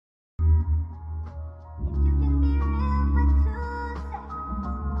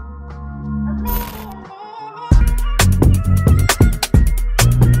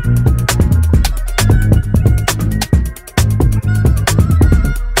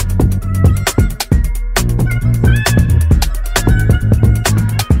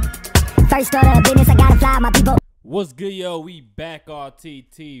order of business, I gotta fly my people. What's good, yo? We back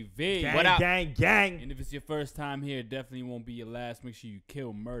RTTV. Gang, What up? gang. And if it's your first time here, definitely won't be your last. Make sure you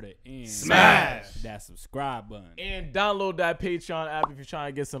kill, murder, and Smash that subscribe button. And download that Patreon app if you're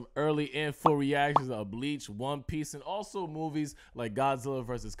trying to get some early info reactions of Bleach, One Piece, and also movies like Godzilla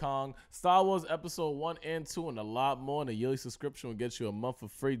vs. Kong, Star Wars Episode 1 and 2, and a lot more. And a yearly subscription will get you a month for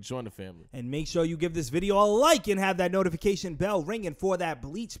free. Join the family. And make sure you give this video a like and have that notification bell ringing for that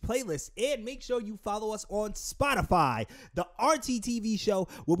Bleach playlist. And make sure you follow us on Spotify, the RTTV show,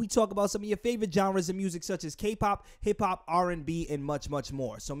 where we talk about some of your favorite genres of music such as K-pop, hip-hop, R&B, and much, much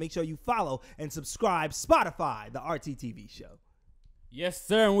more. So make sure you follow and subscribe Spotify, the RTTV show. Yes,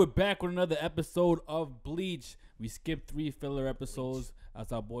 sir. And we're back with another episode of Bleach. We skipped 3 filler episodes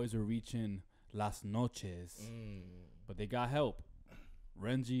as our boys were reaching Las Noches. But they got help.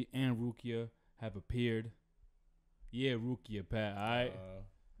 Renji and Rukia have appeared. Yeah, Rukia, Pat, all right?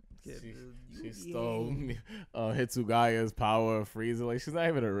 She stole Hitsugaya's power of freezing. Like, she's not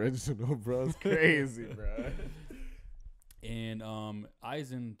even original, bro. It's crazy, bro. And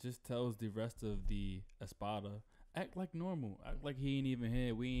Aizen just tells the rest of the Espada, act like normal. Act like he ain't even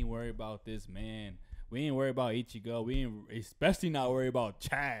here. We ain't worried about this man. We ain't worried about Ichigo. We ain't especially not worried about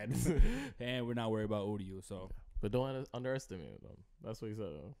Chad. And we're not worried about Udio. So, but don't underestimate them. That's what he said.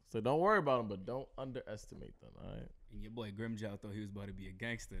 So don't worry about them, but don't underestimate them, all right? And your boy Grimjaw thought he was about to be a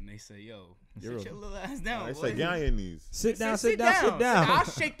gangster, and they say, "Yo, You're sit your little ass down." They boy. say, get on your knees. Sit down. I'll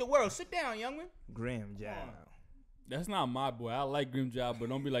shake the world. Sit down, youngman. Graham Jow. that's not my boy. I like Grimjaw, but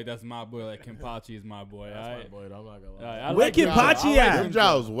don't be like that's my boy. Like Kenpachi is my boy. That's all my right? boy, though. I'm not gonna lie. All right, I Where like Kenpachi at?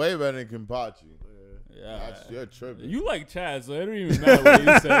 Grimjaw was way better than Kenpachi. Yeah. You're tripping. You like Chad, so it don't even matter what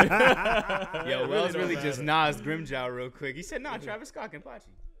you say. Yo, Wells really don't just matter. Nas Grimjaw real quick. He said, "Nah, Travis Scott and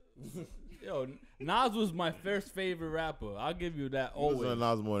Pachi." Yo, Nas was my first favorite rapper. I'll give you that You listen always. to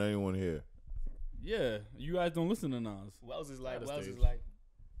Nas more than anyone here. Yeah, you guys don't listen to Nas. Wells is like,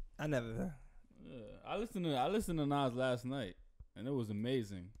 I never. Yeah, I listened to Nas last night, and it was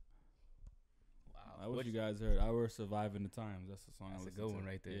amazing. wow. I wish you guys heard. I were surviving the times. That's the song. That's I a listened good to. one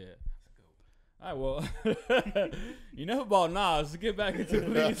right there. Yeah. All right, well, enough about Nas. Let's get back into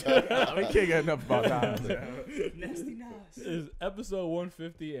Bleach. We can't get enough about that. Nasty Nas. It's episode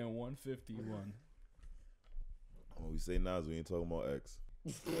 150 and 151. When we say Nas, we ain't talking about X.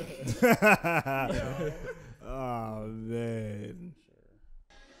 Oh, man.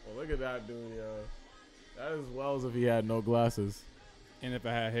 Well, look at that dude, yo. That is Wells if he had no glasses. And if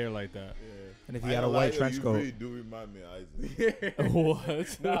I had hair like that. Yeah. And if he had a white trench You coat. really do remind me of Isaac.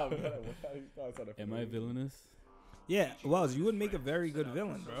 What? Nah, man. Am I villainous? Yeah, Wells, you would make a very good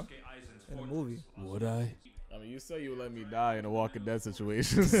villain, bro, in a movie. Would I? I mean, you say you would let me die in a Walking Dead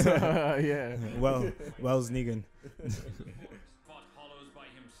situation. So, yeah. Well, Wells Negan. Fought hollows by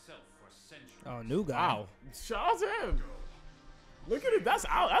himself for centuries. Oh, new guy. Wow. Shout out to him. Look at it. That's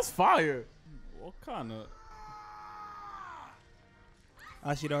out. That's fire. What kind of?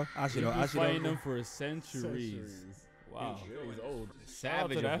 Ashido. Fighting them for centuries. Wow. He's old. Shout out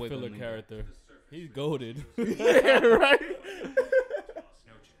to Savage that of filler wiggling. character. He's goated. Yeah, right?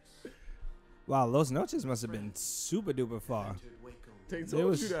 Wow, Los Noches must have been super duper far. They It told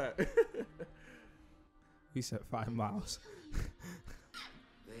was- you that. We said 5 miles.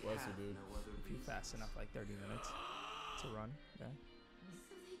 Bless you, dude. If you fast enough, like 30 minutes to run. Yeah.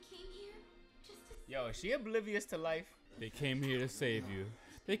 So they came here just to Yo, is she oblivious to life? They came here to save you.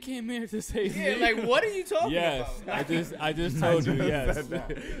 They came here to save Yeah, me. like what are you talking Yes, about? I just told you. Yes.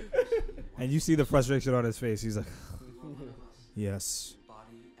 And you see the frustration on his face. He's like, yes.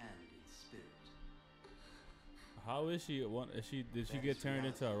 How is she? Did she get turned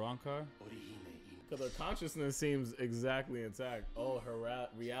into a Rancor? Because her consciousness seems exactly intact. Oh, her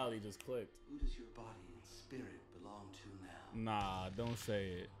reality just clicked. Who does your body and spirit belong to now? Nah, don't say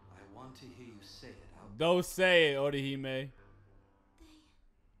it. I want to hear you say it out. Don't say it, Orihime.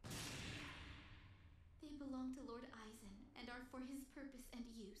 They belong to Lord Aizen and are for his purpose and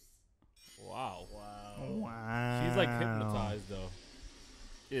use. Wow. Wow. She's like hypnotized though.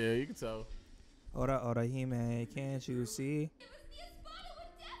 Yeah, you can tell. Ora Hime, can't you see?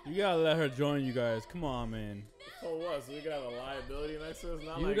 You gotta let her join you guys. Come on, man. Oh, what? So we can have a liability next to us?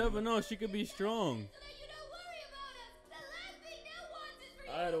 Not You like, never know. She could be strong.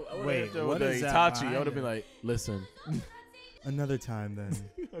 I would've Wait, hit her what with is the that Itachi. I behind would have been it? like, listen. Another time then.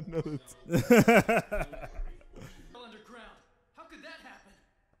 Another Underground. How could that happen?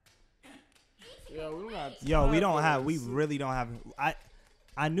 Yeah, we don't have Yo, we time don't for have. this. We really don't have.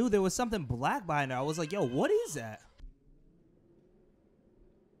 I knew there was something black behind her. I was like, yo, what is that?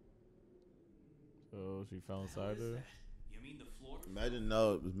 Oh, she fell inside her. Yumi mean the floor? Imagine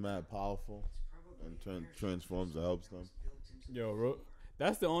Nell was mad powerful and transforms and helps them. Yo,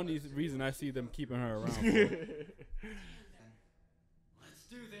 that's the only reason I see them keeping her around. For. Let's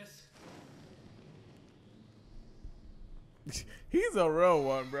do this. He's a real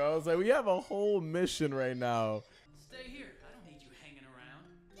one, bro. It's like we have a whole mission right now. Stay here. I don't need you hanging around.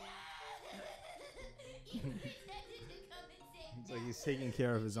 It's like he's taking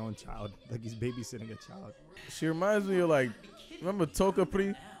care of his own child. Like he's babysitting a child. She reminds me of like, remember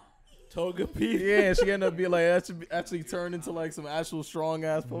Togepi? Togepi? Yeah, she ended up being like actually turned into like some actual strong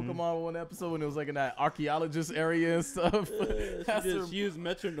ass Pokemon one episode when it was like in that archaeologist area and stuff. She used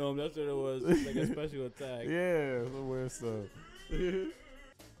metronome. That's what it was. Like a special attack. Yeah, some weird stuff.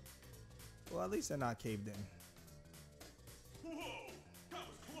 Well, at least they're not caved in. Whoa, that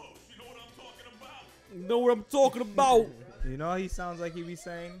was close. You know what I'm talking about? You know what I'm talking about? You know how he sounds like he be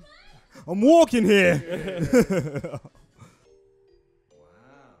saying, "I'm walking here." That's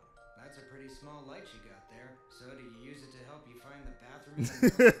a pretty small light you got there. So do you use it to help you find the bathroom?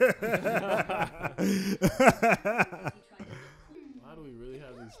 Why do we really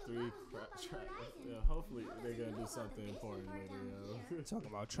have these three yeah, hopefully they're gonna do something important later, yo. Talking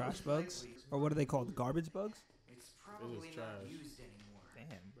about trash bugs, or what are they called? Garbage bugs? It's probably It's not trash. used anymore. Damn,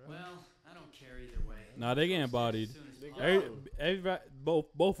 bro. Well, I don't care either way. Nah, they getting bodied.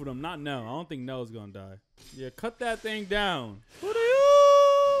 Both of them, not Nell. I don't think Nell's gonna die. Yeah, cut that thing down.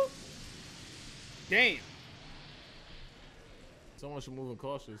 Damn. Someone should move in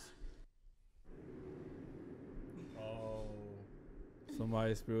cautious. Oh.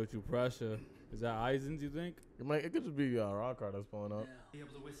 Somebody's spiritual pressure. Is that Aizen's, you think? It could just be Rockhart that's pulling up. Be able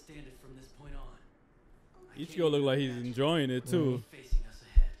to withstand it from this point on. Ichigo look like he's enjoying it too. Facing us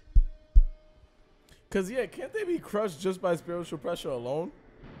ahead. Cause yeah, can't they be crushed just by spiritual pressure alone?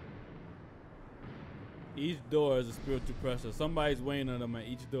 Each door is a spiritual pressure. Somebody's weighing on them at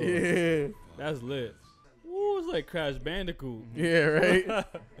each door. Yeah. That's lit. Ooh, it's like Crash Bandicoot. Yeah, right.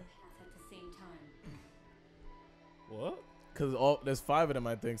 At the same time. What? Cause there's 5 of them,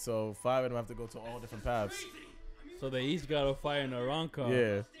 I think. So 5 of them have to go to all different paths. So they each got to fight in a round car.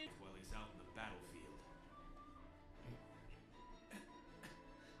 Yeah. While he's out in the battlefield.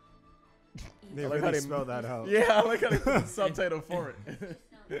 They I like really how they spell that out. Yeah, I like how they put the subtitle for it.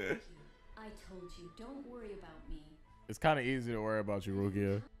 I told you, don't worry about me. It's kind of easy to worry about you,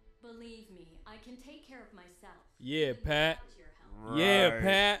 Rukia. Believe me, I can take care of myself. Yeah, Pat. Without your help. Yeah,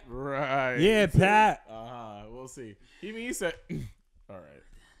 Pat. Right. Yeah, Pat. We'll see. He said. All right.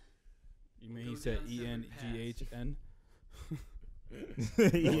 You mean he said ENGHN?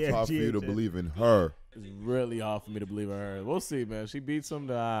 It's hard for you to believe in her. It's really hard for me to believe in her. We'll see, man. She beats him.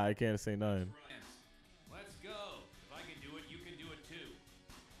 I can't say nothing. Let's go. If I can do it, you can do it too.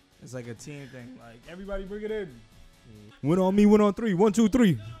 It's like a team thing. Like everybody bring it in. Win on me, win on 3. 1, 2,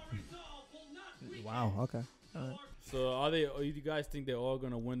 3. Wow. Okay. All right. So you guys think they're all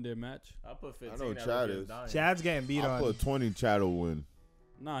gonna win their match? I put 15. I know Chad is. Chad's getting beat I on. put 20 Chad will win.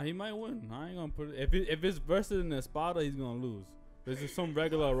 Nah, he might win. I ain't gonna put it. If it's versus in the Spada, he's gonna lose. If it's some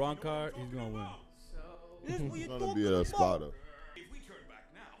regular run card, he's gonna win. It's gonna be a spotter. If we turn back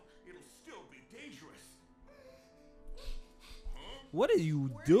now, it'll still be dangerous. What are you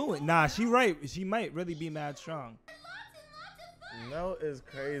doing? Nah, she right. She might really be mad strong. No, is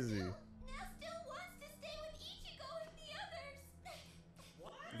crazy. Nell still wants to stay with Ichigo and the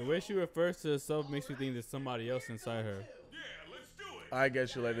others. The way she refers to herself makes me think there's somebody else inside her. Yeah, let's do it. I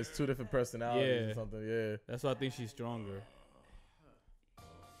get you. Like there's 2 different personalities Yeah. or something. Yeah. That's why I think she's stronger.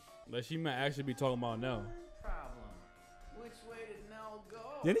 Like she might actually be talking about Nell. Problem. Which way did Nell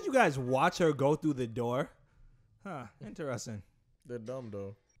go? Didn't you guys watch her go through the door? Huh. Interesting. They're dumb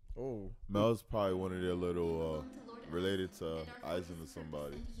though. Oh. Mel's probably one of their little related to Aizen or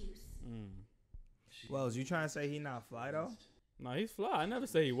somebody. Wells, you trying to say he not fly though? Nah, he's fly. I never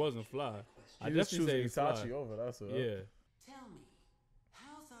say he wasn't fly. I I just definitely say choose he's fly. Itachi over. That's it. Yeah, Tell me,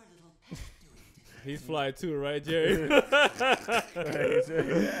 how's our little pet doing today? he's fly too, right, Jerry?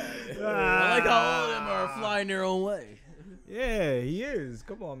 I like how all of them are flying their own way. Yeah, he is.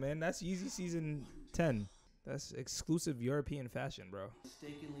 Come on, man. That's Yeezy season 10. That's exclusive European fashion, bro.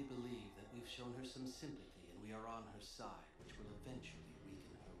 Mistakenly believe that we've shown her some sympathy and we are on her side, which will eventually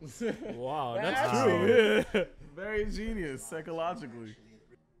weaken her. Wow, that's Wow. true. Yeah. Very genius psychologically.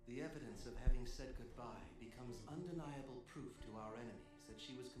 The evidence of having said goodbye becomes undeniable proof to our enemies that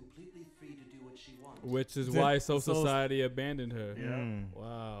she was completely free to do what she wanted, Which is why Soul Society abandoned her. Yeah.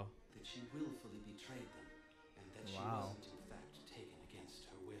 Wow. that she willfully betrayed them, and that she Wow. wasn't in fact taken against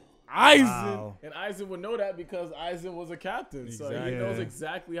her will. Aizen. Wow. And Aizen would know that because Aizen was a captain. So he Exactly. knows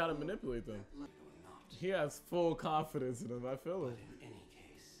exactly how to manipulate them. Or not. He has full confidence in him. I feel But it. in any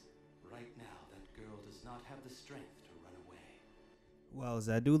case, right now that girl does not have the strength to run away. Well,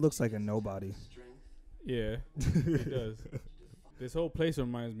 that dude looks like a nobody. Strength? Yeah, it does. This whole place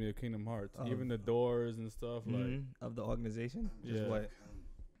reminds me of Kingdom Hearts. Even the doors and stuff. Like, Of the organization? Just Yeah. what?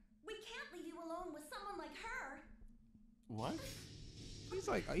 We can't leave you alone with someone like her. What?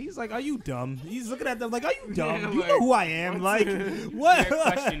 He's like, are you dumb? He's looking at them like, are you dumb? Yeah, You like, know who I am. Like, what?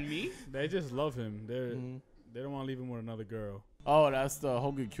 Question me? they just love him. They don't want to leave him with another girl. Oh, that's the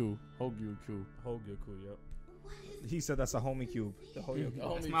Hogyoku. Hogyoku. Hogyoku, yep. He said that's a homie cube. The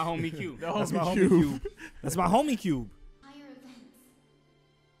That's my homie Q. That's my homie cube. That's my homie cube. Higher events.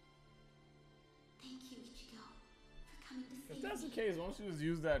 Thank you, Ichigo, for coming to If save that's the me. case, why don't you just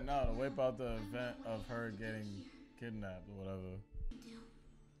use that now to wipe out the event of her getting kidnapped or whatever? Do.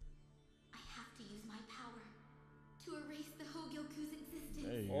 I have to use my power to erase the Hogyoku's existence.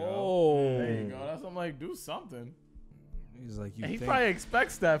 There you go. Oh. There you go. That's I'm like, do something. He's like, you And he think. probably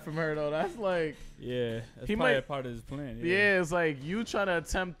expects that from her though. That's like, Yeah, that's He probably might- a part of his plan. yeah, it's like you trying to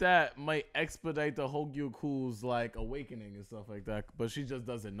attempt that might expedite the Hogyoku's like awakening and stuff like that. But she just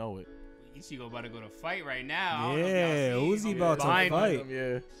doesn't know it. Ichigo about to go to fight right now. I don't know if Yeah, y'all see. who's he I'm about to behind him. fight?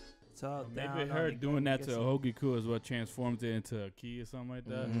 Yeah. Talk Maybe down her on me, doing go that get to a some- Hogyoku is what transformed it into a key or something like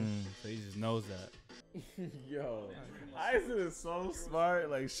that. So he just knows that. Yo, Aizen is so smart.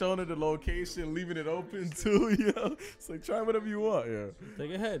 Like showing her the location, leaving it open too. Yo, it's like try whatever you want. Yeah.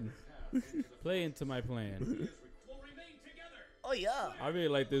 Take ahead. Play into my plan. Oh yeah. I really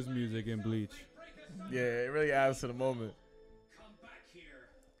like this music in Bleach. Yeah, it really adds to the moment.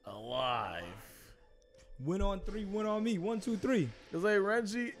 Alive. Win on 3, win on me. 1, 2, 3. It's like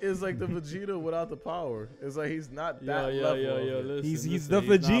Renji is like the Vegeta without the power. It's like he's not that level. of it. He's listen, the he's not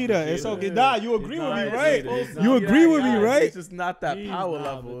Vegeta. It's okay. Nah, you agree with me, not right? Vegeta. He's You not- agree with me, Yeah, right? He's just not that He's power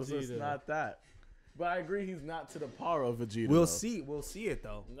not level. It's just Vegeta. not that. But I agree, he's not to the power of Vegeta. We'll though. see. We'll see it,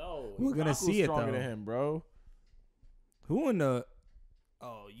 though. No, We're gonna Goku's see it, stronger though. than him, bro. Who in the...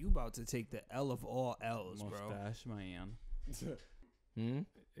 Oh, you about to take the L of all L's, bro. Mustache man. Hmm?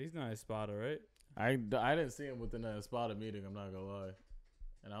 He's not a spotter, right? I didn't see him within that spotted meeting. I'm not gonna lie,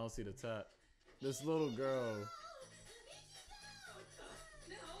 and I don't see the tap. This little girl.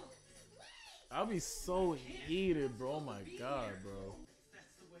 I'll be so heated, bro. Oh my god, bro.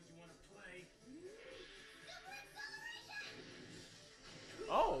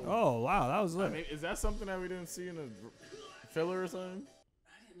 Oh. Oh, wow. That was I lit. mean, is that something that we didn't see in the filler or something?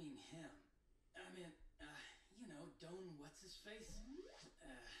 I didn't mean him. I meant, you know, Don what's his face?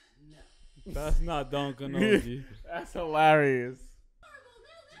 No. That's not Don Kanoji. That's hilarious.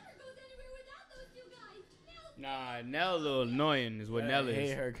 Nah, Nell a little annoying is what Nell I hate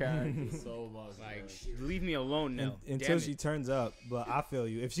is. her character so much. Like, man. leave me alone, Nell. Until Damn she it. turns up. But I feel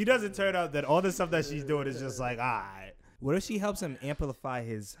you. If she doesn't turn up, then all the stuff that she's doing is just like, all right. What if she helps him amplify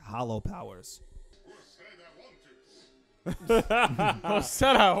his hollow powers? I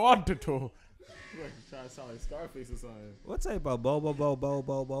said I wanted to. Like, trying to sound like Scarface or something. What type of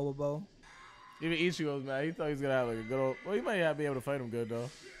bo? Even Ichigo's mad. He thought he was gonna have like a good old. Well, he might not be able to fight him good though.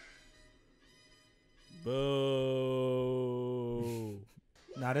 Boo.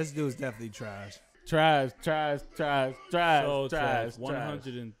 Nah, this dude's definitely trash. Trash. So trash.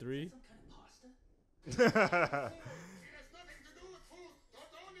 103.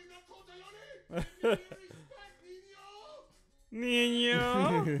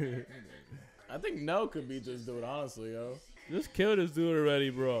 Nino. I think Nell could beat this dude, honestly, yo. Just kill this dude already,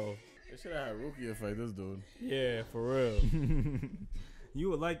 bro. They should have had Rukia fight this dude. Yeah, for real. You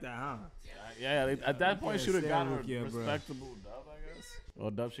would like that, huh? Yeah, at that point, can't should have stand gotten Rukia, a bro. respectable dub, I guess.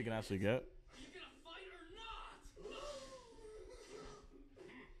 Well, dub she can actually get.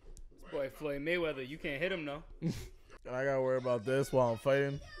 Boy, Floyd Mayweather, you can't hit him, no. And I gotta worry about this while I'm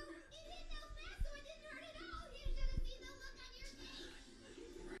fighting.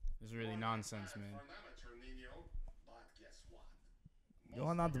 It's really nonsense, man.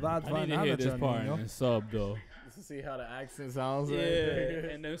 You're not bad. I need to hear this part in sub, though. Just to see how the accent sounds. Yeah, Right?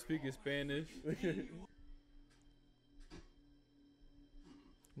 and them speaking Spanish.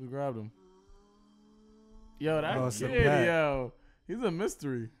 We grabbed him. Yo, that Oh, it's the kid, pet. yo. He's a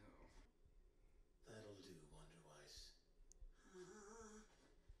mystery. That'll do, Wonder Weiss.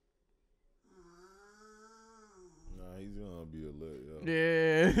 Nah, he's gonna be a lit, yo.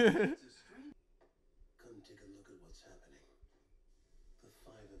 Yeah. Come take a look at what's happening. The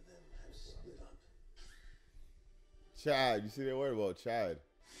 5 of them have split up. Chad, you see that word about Chad?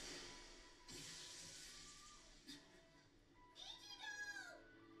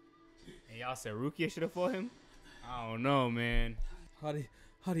 And y'all said Rukia should have fought him? I don't know, man. How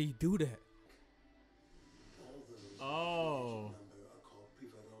do you do that? Oh.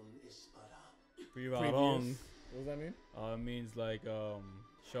 Privaron. What does that mean? It means like show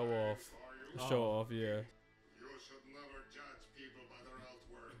off. Show off, yeah. You should never judge people by their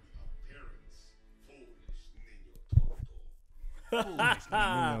outward appearance. Foolish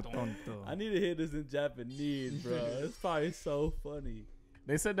niño tonto. I need to hear this in Japanese, bro. It's probably so funny.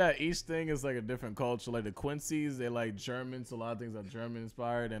 They said that each thing is like a different culture. Like the Quincy's, they like German, so a lot of things are German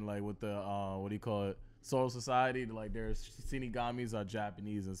inspired, and like with the what do you call it, Soul Society, like their Shinigamis are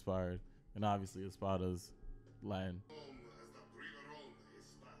Japanese inspired, and obviously Espada's Latin.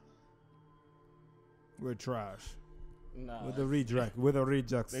 We're trash. Nah, With a reject. With a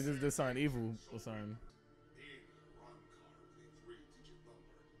rejects. they just did something evil or something.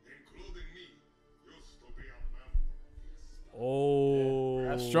 Oh,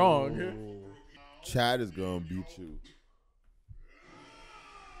 That's strong. Chad is gonna beat you.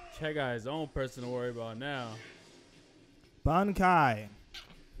 Chad got his own person to worry about now. Bankai.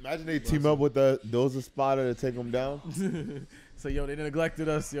 Imagine they team up with those Espada to take them down. So yo, they neglected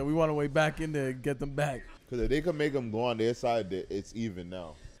us. Yo, we want to way back in there and get them back. Because if they could make them go on their side, it's even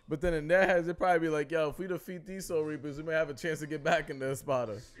now. But then in their heads, it'd probably be like, yo, if we defeat these Soul Reapers, we may have a chance to get back in the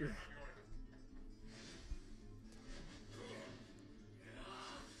Espada.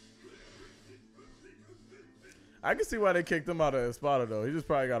 I can see why they kicked him out of Espada, though. He just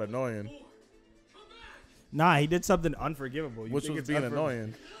probably got annoying. Nah, he did something unforgivable. Which was being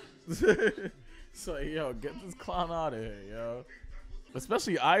annoying. So, yo, get this clown out of here, yo.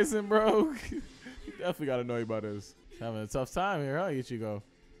 Especially Aizen, bro. He definitely got annoyed by this. Having a tough time here, huh, Ichigo?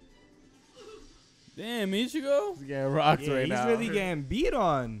 Damn, Ichigo? He's getting rocked right now. He's really getting beat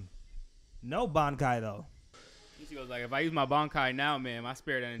on. No Bankai, though. Ichigo's like, if I use my Bankai now, man, my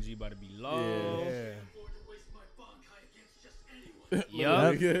spirit energy about to be low. Yeah.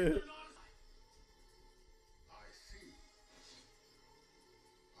 Yup.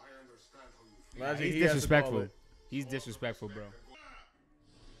 He's disrespectful. He's disrespectful, bro.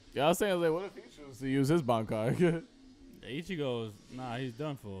 Yeah, I was saying, like, what if he chooses to use his Bankai? Ichigo's, nah, he's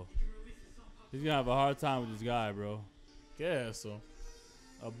done for. He's gonna have a hard time with this guy, bro. Yeah, so.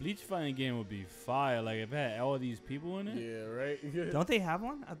 A Bleach fighting game would be fire. Like, if it had all these people in it. Yeah, right? Don't they have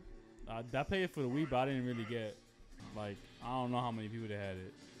one? I paid for the Wii, but I didn't really get, like, I don't know how many people they had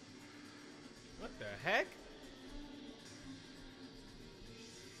it. What the heck?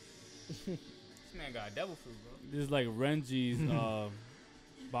 This man got devil fruit, bro. This is like Renji's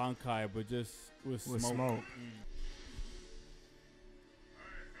Bankai, but just with smoke.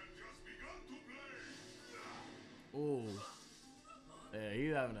 Ooh. Yeah,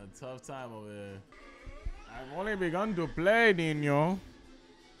 he's having a tough time over there. I've only begun to play, Nino.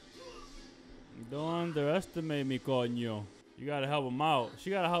 Don't underestimate me, coño. You gotta help him out. She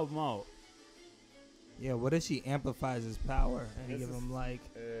gotta help him out. Yeah, what if she amplifies his power and give him like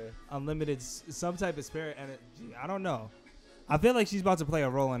unlimited, some type of spirit energy? I don't know. I feel like she's about to play a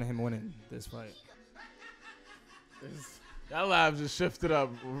role in him winning this fight. That laugh just shifted up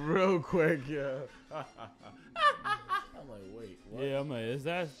real quick, yeah. I'm like, wait, what? Yeah, I'm like, is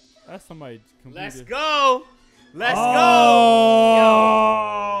that's somebody completed? Let's go. Let's go.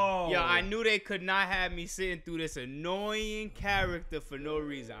 Yo, I knew they could not have me sitting through this annoying character for no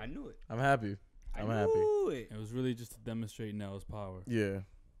reason. I knew it. I'm happy. I'm happy. It was really just to demonstrate Nell's power. Yeah.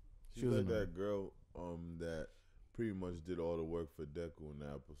 She was like that girl that pretty much did all the work for Deku in that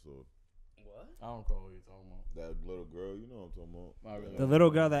episode. What? I don't know what you're talking about. That little girl, you know what I'm talking about. Really. The little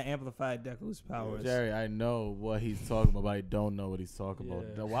girl that amplified Deku's powers. Jerry, I know what he's talking about, but I don't know what he's talking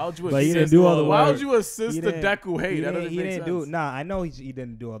about. Now, why would you But he assist? didn't do all the Why work. would you assist the Deku hate? That doesn't make sense. Nah, I know he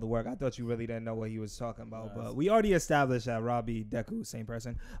didn't do all the work. I thought you really didn't know what he was talking about. But we already established that Robbie, Deku, same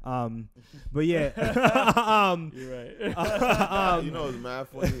person. But yeah. You're right. You know, it's mad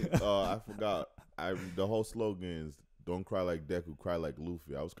funny. I forgot. The whole slogan is "Don't cry like Deku, cry like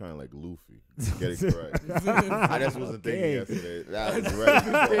Luffy." I was crying like Luffy. Get it correct. I just wasn't thinking yesterday. That was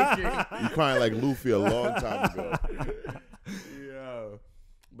right. You crying like Luffy a long time ago. Yeah,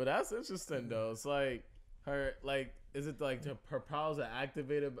 but that's interesting though. It's like her, like, is it like her powers are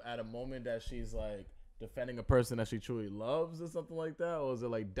activated at a moment that she's like defending a person that she truly loves or something like that, or is it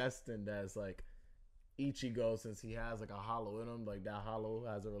like destined as like Ichigo, since he has like a hollow in him, like that hollow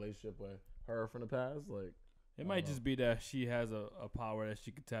has a relationship with her from the past, like. It might just be that she has a power that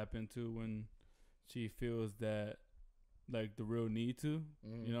she could tap into when she feels that, like, the real need to.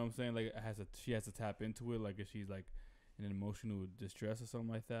 You know what I'm saying? Like, she has to tap into it, like, if she's, like, in an emotional distress or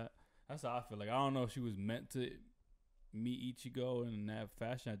something like that. That's how I feel. Like, I don't know if she was meant to meet Ichigo in that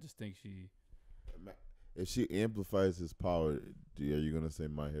fashion. I just think she... If she amplifies his power, are you going to say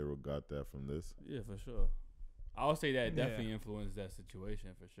My Hero got that from this? Yeah, for sure. I would say that it Yeah. definitely influenced that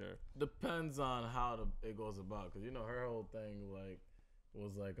situation for sure. Depends on how it goes about, because her whole thing was it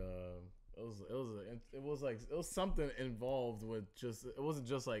was something involved with just, it wasn't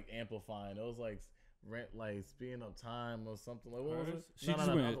just like amplifying. It was like speeding up time or something. Like, what was it? She No, just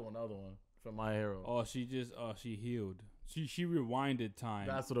another one from My Hero. Oh, she healed. She rewinded time.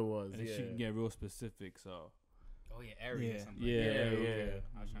 That's what it was. And Yeah. she can get real specific. So. Oh yeah, Aries or something. Yeah. Okay.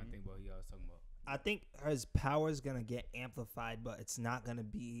 I was trying to think about who I was talking about. I think his power is gonna get amplified, but it's not gonna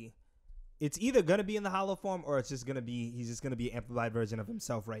be. It's either gonna be in the hollow form, or it's just gonna be he's just gonna be an amplified version of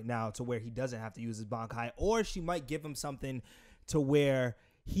himself right now, to where he doesn't have to use his Bankai, or she might give him something to where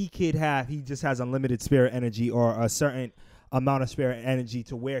he just has unlimited spirit energy, or a certain amount of spirit energy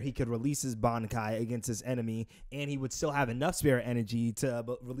to where he could release his Bankai against his enemy, and he would still have enough spirit energy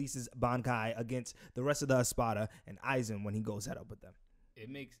to release his Bankai against the rest of the Espada and Aizen when he goes head up with them. It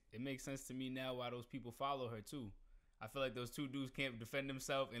makes sense to me now why those people follow her too. I feel like those two dudes can't defend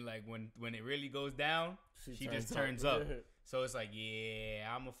themselves, and like when it really goes down, she just turns up. So it's like,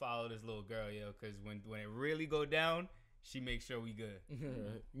 yeah, I'm gonna follow this little girl, yo, because when it really go down, she makes sure we good.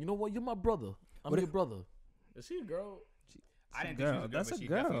 You know what? You're my brother. I'm your brother. Is she a girl? I didn't think she was a girl, That's but a she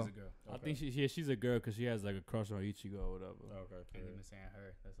girl. definitely is a girl. I think she's a girl because she has like a crush on Ichigo or whatever. Okay. Can't even saying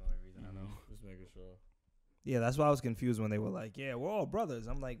her. That's the only reason I know. Just making sure. Yeah, that's why I was confused when they were like, "Yeah, we're all brothers."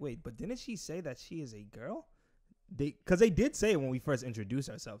 I'm like, "Wait, but didn't she say that she is a girl?" Because they did say it when we first introduced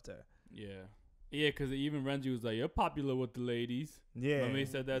ourselves to her. Yeah, because even Renji was like, "You're popular with the ladies." Yeah, when he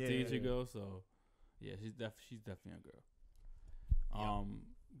said that to yeah. Ichigo, so yeah, she's definitely a girl.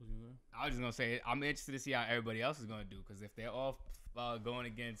 I was just gonna say I'm interested to see how everybody else is gonna do, because if they're all going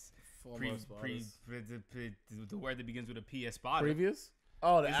against the word that begins with a P, Espada. Previous?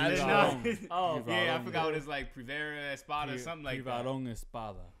 Oh, the yeah, I forgot what it's like. Privera Espada or something like that. Privarón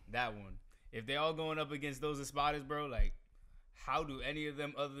Espada. That one. If they all going up against those Espadas, bro, like, how do any of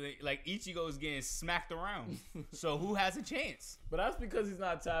them other than, like, Ichigo's getting smacked around. So who has a chance? But that's because he's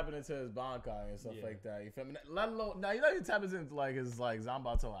not tapping into his Bankai and stuff like that. You feel me? Let alone, now he's not even tapping into like his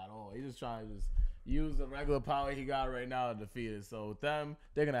Zanbato at all. He's just trying to use the regular power he got right now to defeat it. So with them,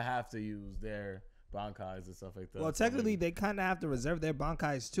 they're gonna have to use their Bankais and stuff like that. Well, technically, they kind of have to reserve their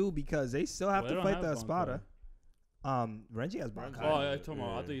Bankais too, because they still have to fight the Espada. Renji has Bankai. Oh, I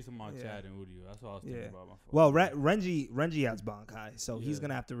thought you talking about Chad and Udio. That's what I was thinking about. My fault. Well, Renji has Bankai, so he's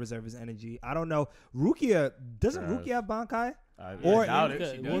gonna have to reserve his energy. I don't know. Rukia Rukia have Bankai? I doubt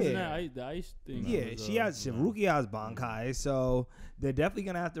it. Wasn't that the ice thing? Yeah, Rukia has Bankai, so they're definitely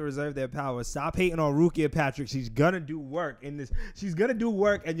gonna have to reserve their power. Stop hating on Rukia, Patricrt. She's gonna do work in this. She's gonna do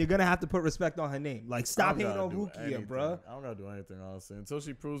work, and you're gonna have to put respect on her name. Like, stop hating on Rukia, bro. I don't gotta do anything, honestly, until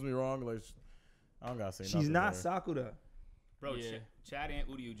she proves me wrong. Like, I don't gotta say nothing. She's not to her. Sakura. Bro, Chad and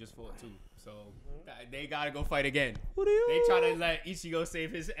Udio just fought too. So they gotta go fight again. Udio. They try to let Ichigo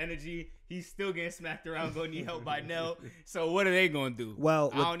save his energy. He's still getting smacked around, gonna need help by Nell. So what are they gonna do?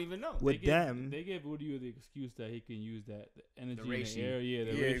 Well, I don't even know. With they gave Udio the excuse that he can use that energy in the air. Yeah,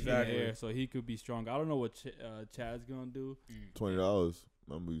 the reishi in the air, so he could be strong. I don't know what Chad's gonna do. $20.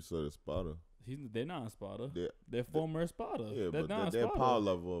 Remember you said Espada. They're not Espada. They're former Espada. Yeah, they're but not their Espada. power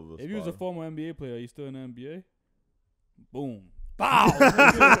level of Espada. If you was a former NBA player, are you still in the NBA? Boom. Bow.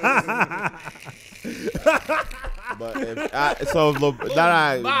 But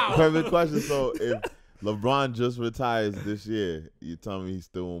perfect question. So if LeBron just retires this year, you tell me he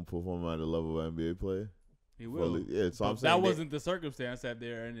still won't perform at the level of NBA player? He will. So I'm saying that wasn't the circumstance that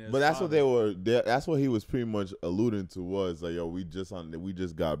they're in. But that's what they were. That's what he was pretty much alluding to, was like, yo, we just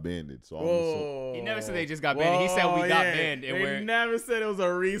got banded. So he never said they just got banned. He said we got banned. And they never said it was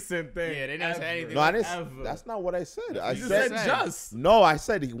a recent thing. Yeah, they never said anything. No, I didn't. That's not what I said. I said just. No, I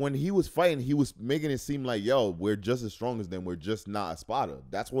said when he was fighting, he was making it seem like, yo, we're just as strong as them. We're just not Espada.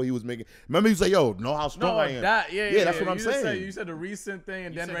 That's what he was making. Remember, he was like, yo, know how strong I am. That's what I'm saying. You said the recent thing,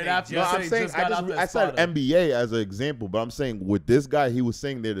 and then said right they after, No, you I'm said saying just got out the I said Espada. NBA as an example, but I'm saying with this guy, he was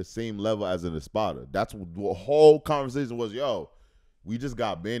saying they're the same level as an Espada. That's what the whole conversation was. Yo, we just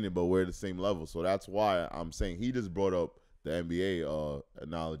got banned, but we're the same level. So that's why I'm saying he just brought up the NBA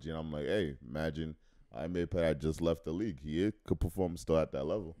analogy, and I'm like, hey, imagine I may play that just left the league. He could perform still at that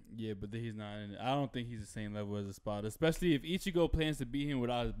level. Yeah, but he's not in it. I don't think he's the same level as Espada, especially if Ichigo plans to beat him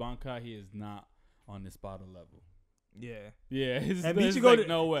without his Bankai. He is not on the Espada level. Yeah. It's Ichigo, like,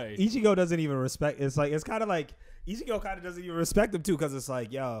 no way. Ichigo doesn't even respect. It's kind of like Ichigo kind of doesn't even respect him too, because it's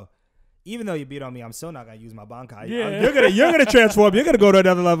like, yo, even though you beat on me, I'm still not gonna use my Bankai. Yeah. You're gonna transform. You're gonna go to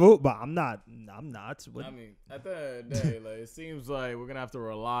another level, but I'm not. What? I mean, at the end of the day, like, it seems like we're gonna have to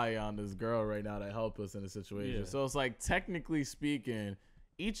rely on this girl right now to help us in the situation. Yeah. So it's like, technically speaking,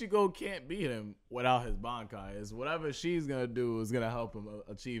 Ichigo can't beat him without his Bankai. It's whatever she's gonna do is gonna help him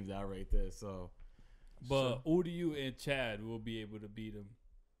achieve that right there. So, but Uryu and Chad will be able to beat him.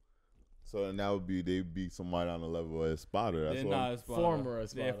 So then that would be they beat somebody on the level of Espada. That's They're what not Espada. Former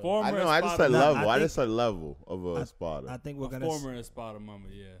Espada. Yeah, former I know. I just Espada. said level. I think- just said level of a Espada. I think we're A gonna. former Espada mama,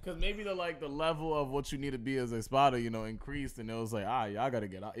 yeah. Because maybe the level of what you need to be as a Espada, increased, and it was like, y'all gotta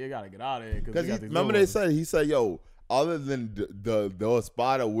get out. You gotta get out of here. Because remember they said yo, other than the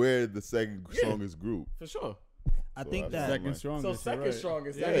Espada, we're the second strongest group. for sure. I think that's that. Second strongest. So second right.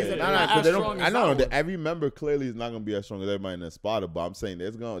 strongest. Yeah, That means that no, they're not 'cause as they strong don't. I as know ours. that every member clearly is not gonna be as strong as everybody in the Espada, but I'm saying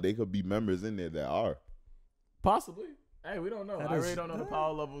they could be members in there that are. Possibly. Hey, we don't know. That I is- really don't know the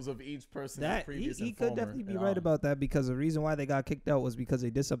power levels of each person. That he could definitely be right about that, because the reason why they got kicked out was because they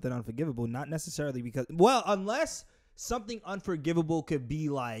did something unforgivable, not necessarily because unless something unforgivable could be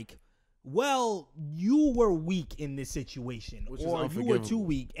like, well, you were weak in this situation, Which is or you were too unforgivable.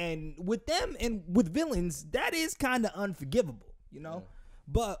 weak, and with them and with villains, that is kind of unforgivable, Yeah.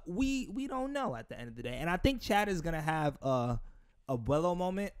 But we don't know at the end of the day, and I think Chad is gonna have a Abuelo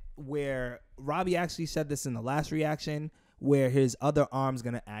moment where Robbie actually said this in the last reaction, where his other arm's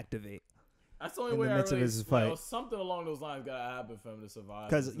gonna activate. That's the only in way the I midst of really, his fight. something along those lines gotta happen for him to survive.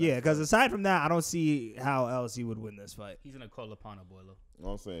 Because aside from that, I don't see how else he would win this fight. He's gonna call upon Abuelo. You know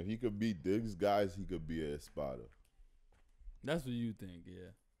what I'm saying? If he could beat these guys, he could be a Espada. That's what you think, yeah.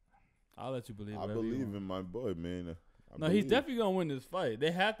 I'll let you believe. I whatever you believe want. in my boy, man. No, he's definitely gonna win this fight.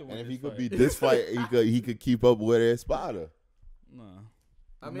 They have to win. And if this he could fight. beat this fight, he could keep up with Espada. No.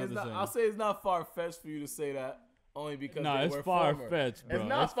 I mean, I'll say it's not far fetched for you to say that, only because No, they it's were far former. fetched, bro. It's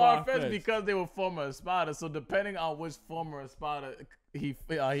not It's far fetched far-fetched. because they were former Espada. So depending on which former Espada he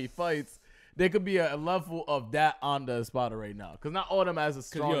fights, there could be a level of that on the Espada right now. Because not all of them as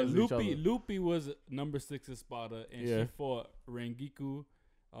strong as each other. Lupi was number 6 Espada, and Yeah. she fought Rengiku,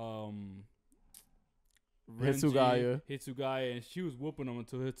 Hitsugaya. Hitsugaya, and she was whooping him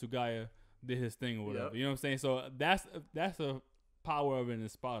until Hitsugaya did his thing or whatever. Yep. You know what I'm saying? So that's a power of an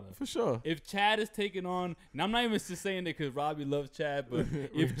Espada. For sure. If Chad is taking on, and I'm not even just saying that because Robbie loves Chad, but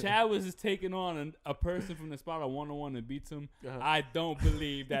if Chad was just taking on a person from the Espada 1-on-1 and beats him, I don't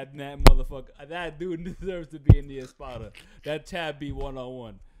believe that that dude deserves to be in the Espada. That Chad beat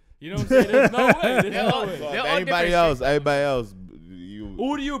 1-on-1. You know what I'm saying? There's no way. There's no way. So everybody else, you.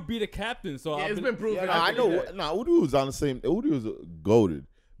 Uryu be the captain, so Yeah, I it's been proven. Yeah, I know. Nah, Udy's on the same. Udy's goated,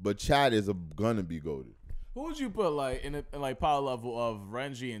 but Chad is gonna be goated. Who would you put in power level of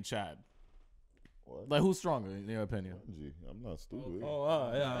Renji and Chad? What? Like who's stronger in your opinion? Gee, I'm not stupid.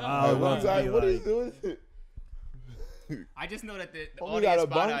 yeah. What are you doing? I just know that all Only the got a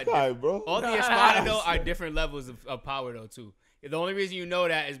Espada Bankai, bro. all the Espada though are different levels of power though too. The only reason you know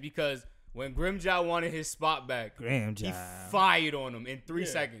that is because when Grimjaw wanted his spot back, he fired on him in 3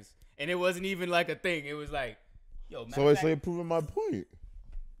 seconds, and it wasn't even like a thing. It was like, yo, So it's like proving my point.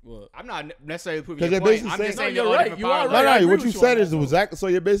 I'm not necessarily proving 'Cause your they're point. basically I'm saying- just saying No, they're you're all right. different You power are levels. right. I No, agree what with you you said on is that, exactly. So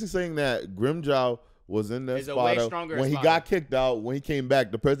you're basically saying that Grimjaw was in the Is a way spot stronger when he Espada. got kicked out. When he came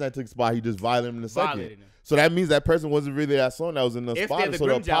back, the person that took spot, he just violated him in the second. Violated him. So that means that person wasn't really that strong that was in the If spot. they're the So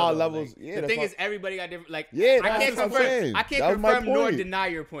the Grimjaw, power though, levels. like, Yeah, the that's thing what- is, everybody got different. Like, Yeah, I that's can't what I'm confirm. saying. I can't That was my confirm nor point. deny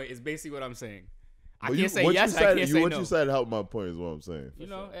your point. Is basically what I'm saying. I But can't say what yes. you I said, can't say what no. you said helped my point is what I'm saying. You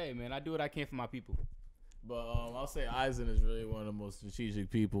know, hey man, I do what I can for my people. But I'll say Aizen is really one of the most strategic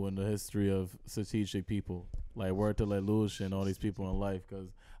people in the history of strategic people. Like word to Lelouch and all these people in life.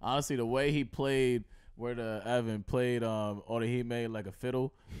 Because honestly, the way he played, where the Evan played, or that he made like a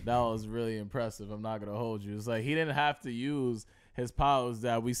fiddle, that was really impressive. I'm not gonna hold you. It's like he didn't have to use his powers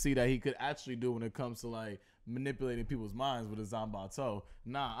that we see that he could actually do when it comes to like manipulating people's minds with a Zanbato.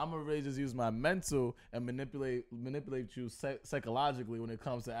 Nah, I'm gonna really just use my mental and manipulate you psychologically when it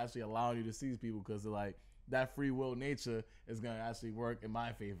comes to actually allowing you to see people, because like that free will nature is gonna actually work in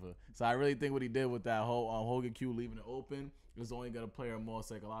my favor. So I really think what he did with that whole Hogan Q leaving it open is only gonna play her more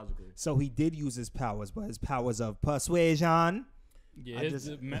psychologically. So he did use his powers, but his powers of persuasion. Yeah, I his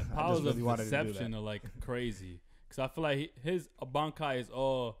just powers really of wanted to do deception that. are like crazy. Because I feel like his Bankai is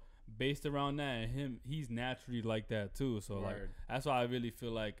all based around that, and he's naturally like that too. So like that's why I really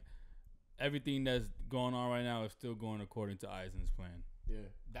feel like everything that's going on right now is still going according to Aizen's plan. Yeah,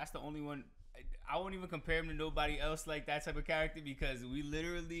 That's the only one. I won't even compare him to nobody else like that type of character, because we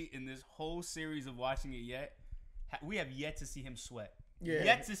literally in this whole series of watching it we have yet to see him sweat. Yeah.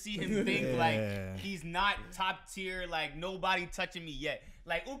 Yet to see him think like he's not top tier, like nobody touching me yet.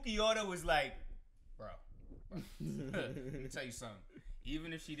 Like Ukiyoda was like, bro. Let me tell you something.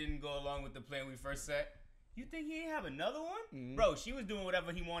 Even if she didn't go along with the plan we first set, You think he ain't have another one? Bro, she was doing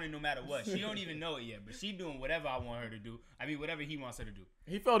whatever he wanted no matter what. She don't even know it yet, but she doing whatever I want her to do. I mean, whatever he wants her to do.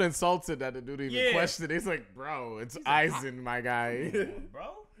 He felt insulted that the dude even questioned it. He's like, bro, it's Aizen, my guy.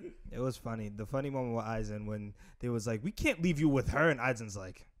 Bro? It was funny. The funny moment with Aizen when they was like, we can't leave you with her, and Aizen's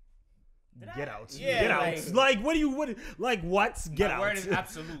like, get out. Yeah, get out. Like, what? Get My out. word is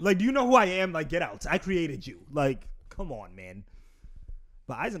absolute. Like, do you know who I am? Like, get out. I created you. Like, come on, man.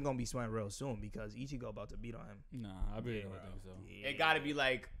 But Aizen gonna be sweating real soon because Ichigo about to beat on him. Nah, I really don't think so. Yeah. It gotta be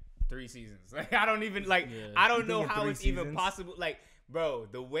like 3 seasons. Like, I don't even like. I don't know how it's even possible. Like, bro,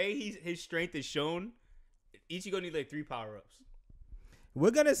 the way his strength is shown, Ichigo need like 3 power-ups.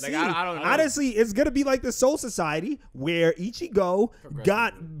 We're gonna see. I don't know. Honestly, it's gonna be like the Soul Society where Ichigo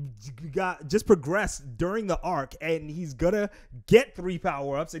got just progressed during the arc, and he's gonna get 3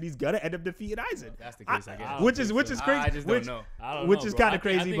 power-ups, and he's gonna end up defeating Aizen. That's the case, I guess. Which is crazy. I just don't know. Which is kind of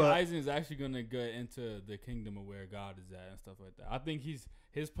crazy, I think but Aizen is actually gonna get into the kingdom of where God is at and stuff like that. I think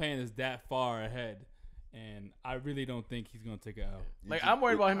his plan is that far ahead. And I really don't think he's gonna take it out. Like, I'm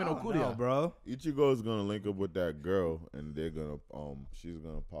worried about him and Okuda, no, bro. Ichigo is gonna link up with that girl, and they're gonna she's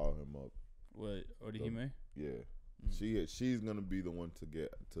gonna power him up. What? Orihime? Yeah, she's gonna be the one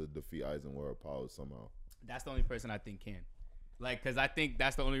to defeat Aizen with her powers somehow. That's the only person I think can. Like, cause I think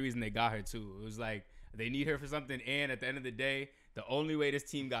that's the only reason they got her too. It was like they need her for something, and at the end of the day, the only way this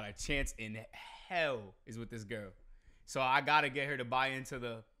team got a chance in hell is with this girl. So I gotta get her to buy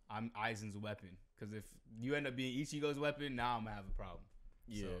into I'm Aizen's weapon. Because if you end up being Ichigo's weapon, now I'm gonna have a problem.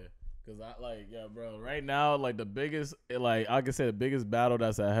 Yeah. Because bro, right now, like, the biggest, like, I can say the biggest battle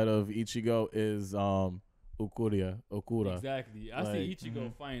that's ahead of Ichigo is Okura. Exactly. I see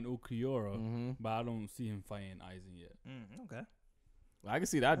Ichigo fighting Ukiura, but I don't see him fighting Aizen yet. Okay. I can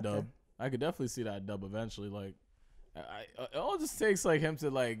see that dub. I could definitely see that dub eventually. Like, it all just takes, like, him to,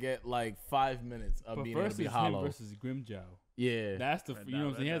 like, get, like, 5ve minutes of being able to be hollow. Him versus Grimmjow. Yeah. That's the, you know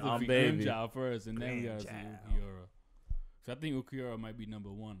what I'm saying? He has to beat Grimmjow first, and then he has to Ukiura. So I think Ukiura might be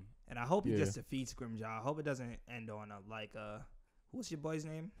number 1. And I hope he just defeats Grimmjow. I hope it doesn't end on what's your boy's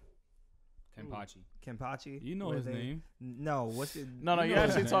name? Kenpachi. You know his name. No, what's it? No, you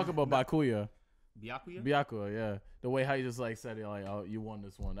actually talk about Byakuya. Byakuya, yeah. The way how you just like said it, like, oh, you won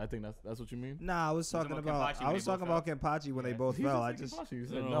this one. I think that's what you mean. Nah, I was talking about Kenpachi when they both fell. I just you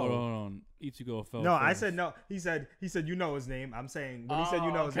said no. Hold on. Ichigo fell. No, first. I said no. He said you know his name. I'm saying when he said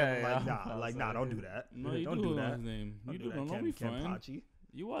you know his name, I'm like nah, don't do that. No, you don't do that. His name. You do that. Don't be fine. Kenpachi.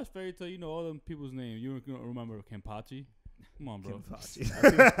 You watch Fairy Tail, you know all them people's names. You don't remember Kenpachi? Come on, bro.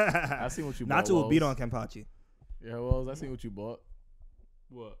 Kenpachi. I seen what you bought. Not to beat on Kenpachi. Yeah, Wells, I seen what you bought.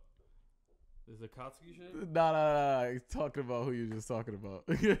 What? Is it Katsuki shit? Nah. He's talking about who you're just talking about.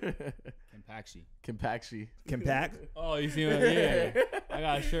 Kenpachi. Kenpack? Oh, you see what? Yeah. I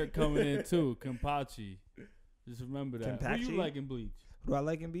got a shirt coming in too. Kenpachi. Just remember that. Kenpachi? Who you like in Bleach? Who do I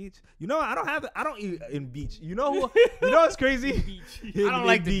like in Beach? You know, I don't eat in Beach. You know what's crazy? I don't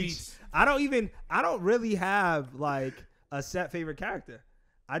like the Beach. I don't really have like a set favorite character.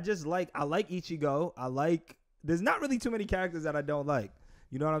 I like Ichigo. There's not really too many characters that I don't like.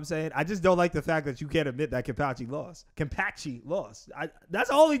 You know what I'm saying? I just don't like the fact that you can't admit that Kenpachi lost. That's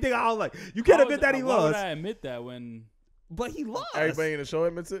the only thing I don't like. You can't admit that he lost. Why would I admit that when... But he lost. Everybody in the show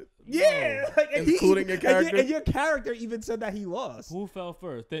admits it? Yeah. No. Including your character? And your character even said that he lost. Who fell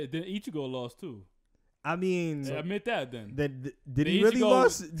first? Then Ichigo lost too. I mean... admit that then. Did he really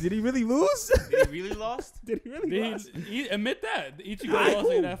lose? Did he really lost? lose? Admit that. Ichigo lost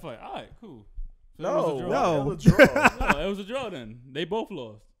in that fight. All right, cool. So no. It was a draw. No, it was a draw then. They both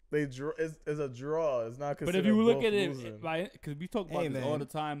lost. It's a draw. It's not considered. But if you look at losing. it, because we talk about this all the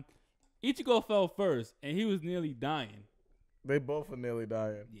time, Ichigo fell first, and he was nearly dying. They both were nearly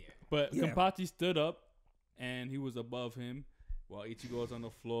dying. Yeah. But Kenpachi stood up, and he was above him, while Ichigo was on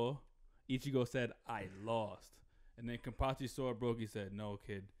the floor. Ichigo said, "I lost," and then Kenpachi saw it broke. He said, "No,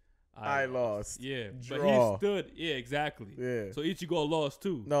 kid, I lost." Yeah, draw. But he stood. Yeah, exactly. Yeah. So Ichigo lost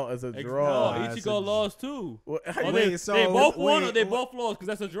too. No, it's a draw. No, Ichigo lost too. They both won or they both lost because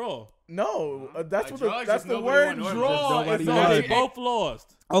that's a draw. No, that's the nobody word won. draw. Nobody No, won. they both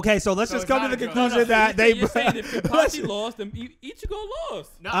lost. Okay, so let's just come to the conclusion that You're saying if Kenpachi lost, then Ichigo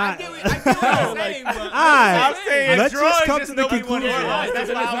lost. No, I get what you're saying, but I'm saying let's just come to the conclusion. That's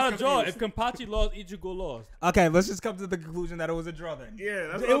not a draw. If Kenpachi lost, Ichigo lost. Okay, let's just come to the conclusion that it was a draw then. Yeah,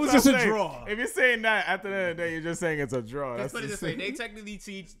 that's it was just a draw. If you're saying that, at the end of the day, you're just saying it's a draw. Let's put it this way: they technically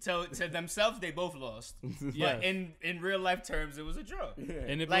tell themselves they both lost, Yes. but in real life terms, it was a draw.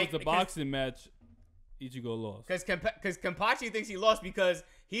 And if Like, it was the boxing match, Ichigo lost. Because Kenpachi thinks he lost because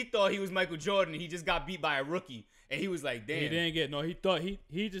He thought he was Michael Jordan. And he just got beat by a rookie, and he was like, "Damn." He didn't get he thought he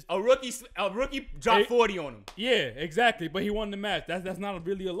just a rookie dropped 40 on him. Yeah, exactly. But he won the match. That's not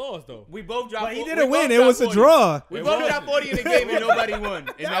really a loss though. We both dropped. But he didn't win. It was a draw. We both dropped 40 in the game, and nobody won,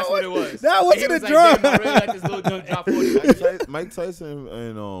 and that's what it was. That wasn't a draw. Damn, I really like this little dude drop 40. Mike Tyson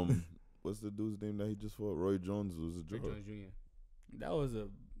and what's the dude's name that he just fought? Roy Jones was a draw. Roy Jones Jr.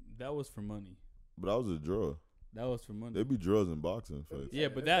 That was for money. But that was a draw. That was for money. There'd be draws in boxing fights. Yeah,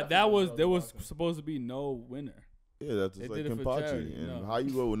 but there was supposed to be no winner. Yeah, that's just like Kenpachi. And how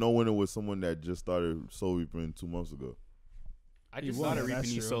you go with no winner with someone that just started soul reaping 2 months ago? I just started reaping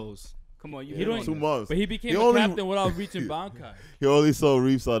these souls. Come on, he don't 2 months. But he became a captain without reaching Bankai. He only soul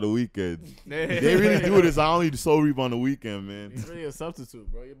reaps on the weekends. They really do this. I only soul reap on the weekend, man. He's really a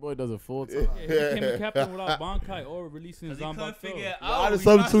substitute, bro. Your boy does it full time. Yeah, he became a captain without Bankai or releasing his Zanbakuto. How the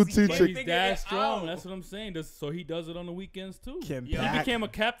substitute teacher? He's that strong. That's what I'm saying. So he does it on the weekends too. He became a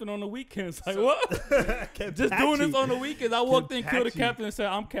captain on the weekends. Like what? Just doing this on the weekends. I walked in, killed the captain, and said,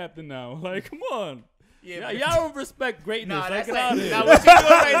 "I'm captain now." Like, come on. Yeah, y'all don't respect greatness. Nah, like,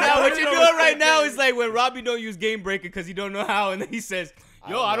 what you're doing right now is like when Robbie don't use Game Breaker because he don't know how, and then he says,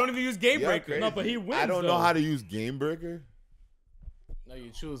 "Yo, I don't even use Game Breaker." No, but he wins. I don't know how to use Game Breaker. No, you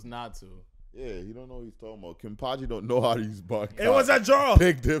choose not to. Yeah, he don't know what he's talking about. Kenpachi don't know how to use Bankai. It was a draw.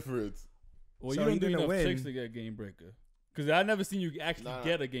 Big difference. Well, you don't do enough tricks to get Game Breaker. Because I never seen you actually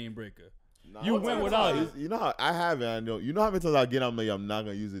get a Game Breaker. You went without it. You know how I have it. I know. You know how many times I get? I'm like, I'm not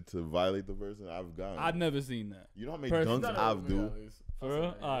gonna use it to violate the person. I've gotten. I've never seen that. You know how many dunks I've do? For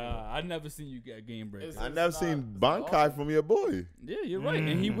real? I never seen you get Game Breaker. I never seen Bankai from your boy. Yeah, you're right,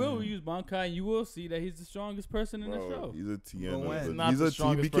 and he will use Bankai, and you will see that he's the strongest person in the show. He's a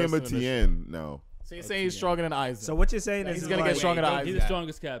TN. He became a TN now. So you're saying he's stronger than Isaac. So what you're saying is he's gonna get stronger than Isaac. He's the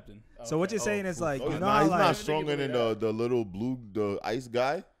strongest captain. So what you're saying is like, you know, he's like, not stronger than the little blue, the ice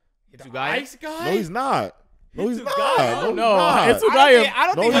guy. Ice guy? No, he's not. No, he's not. I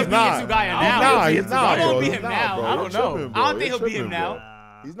don't think he'll beat Hitsugaya now. He's not. He won't beat him now. I don't know. I don't think he'll beat him now.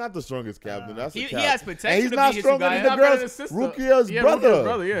 He's not the strongest captain. That's he captain. has potential. And he's to not beat stronger Hitsugaya. than the girl's Rukia's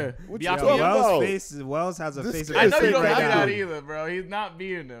brother. Yeah. What you talking about? Wells has a face. I know you don't right do now. that either, bro. He's not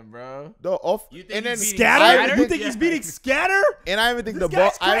beating them, bro. You think he's beating Scatter? You think he's beating Scatter? And I even think the This ball.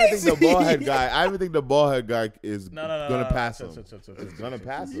 guy's I don't think the crazy. ball head guy. I even think the ball head guy is gonna pass him. Chill. It's gonna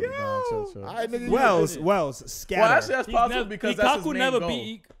pass him. Wells, Scatter. Well, actually, that's possible because that's his Hikaku main never goal.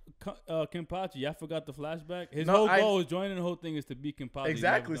 beat Kenpachi. I forgot the flashback. His No, whole goal is joining the whole thing is to beat Kenpachi.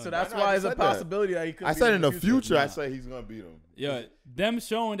 Exactly. So that's I why it's a said that. possibility that he could. I said in the future. I said he's gonna beat him. Yeah, them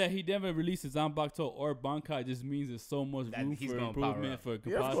showing that he never releases Zanbakuto or Bankai just means there's so much room he's for gonna power improvement up. for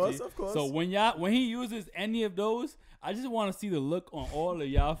Kenpachi. Yeah, of course. So when he uses any of those, I just want to see the look on all of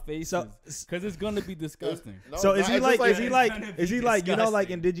y'all faces because it's gonna be disgusting. So is he like you know, like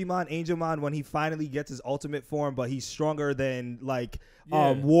disgusting. in Digimon Angelmon when he finally gets his ultimate form, but he's stronger than like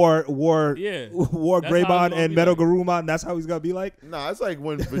War That's Greymon how it's and gonna Metal be Garurumon. That's how he's gonna be like. Nah, it's like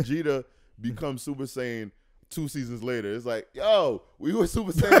when Vegeta becomes Super Saiyan 2 seasons later. It's like, yo, we were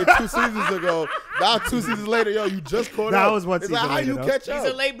Super Saiyan 2 seasons ago. Now 2 seasons later, yo, you just caught up. That was 1 it's season like, how later, you though. catch up?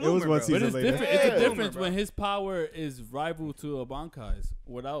 He's a late bloomer. It was 1 bro. season But it's later. different. Yeah. It's a difference when his power is rival to a Bankai's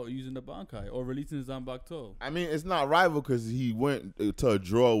without using the Bankai or releasing his Zanbakuto. I mean, it's not rival because he went to a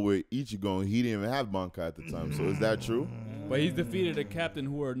draw with Ichigo and he didn't even have Bankai at the time. So is that true? But he's defeated a captain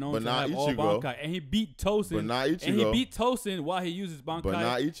who are known But to not have all Ichigo. Bankai, and he beat Tosin. But not And he Ichigo. beat Tosin while he uses Bankai. But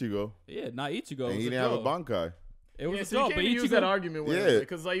not Ichigo. Yeah, not Ichigo. And he didn't have a Bankai. It was Yeah, a so draw, you but can't even use Ichigo. that argument with Yeah. him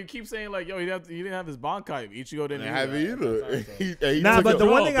because like you keep saying like, yo, he didn't have his Bankai. Ichigo didn't Have it either. either. Nah, but the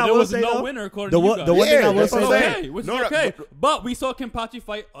one thing I there will was say no though, winner according the to you one guys. the one thing I will that's say what though, I'm saying. Which No, is no, okay. But we saw Kenpachi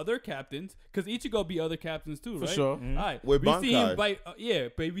fight other captains because Ichigo beat other captains too, right? For sure. All right. With we seen him Bankai. fight,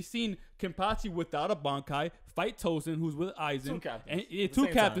 but we seen Kenpachi without a Bankai fight Tosin, who's with Aizen. Two captains. And, yeah, At the two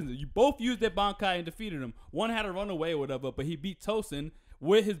same captains. time. You both used their Bankai and defeated him. One had to run away or whatever, but he beat Tosin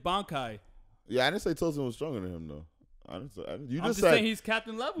with his Bankai. Yeah, I didn't say Tosin was stronger than him though. You I'm just just said saying he's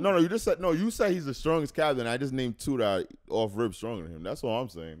captain level. no. You just said no. You said he's the strongest captain. I just named 2 that are off rip stronger than him. That's all I'm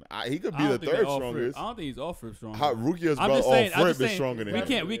saying. He could be I the don't think third they're off rip. strongest. I don't think he's off rip strong. Rukia's I'm brother just saying, off rip is stronger than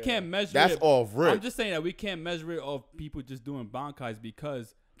him. We can't measure That's it. off rip. I'm just saying that we can't measure it off people just doing Bankais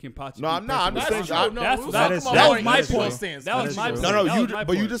because Kenpachi. No, I'm not. I'm just saying. That was my point. That was my point.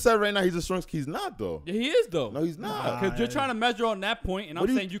 But you just said right now he's the strongest. He's not though. Yeah, he is though. No, he's not. Because you're trying to measure on that point, and I'm What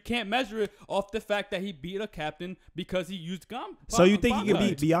do you- saying you can't measure it off the fact that he beat a captain because he used gum. so you think he can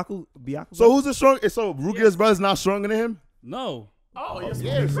beat Byaku? So who's the strongest? So Rukia's brother's not stronger than him? No. Oh, yes.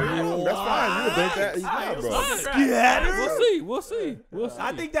 Yeah, so that's fine. You can think that he's not, bro. We'll see.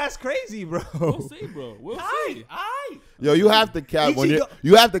 I think that's crazy, bro. We'll see, bro. We'll see. Yo, you have to cap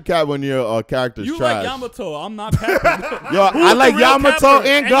when your character's You trash. like Yamato. I'm not capping. Yo, I like Yamato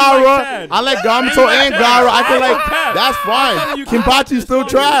and Gaara. I like Yamato and Gaara. I feel like that's fine. Kenpachi's still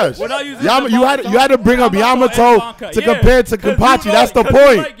trash. You had to bring up Yamato to compare to Kenpachi. That's the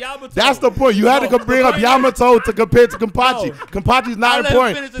point. That's the point. You had to bring up Yamato to compare to Kenpachi. Kenpachi's not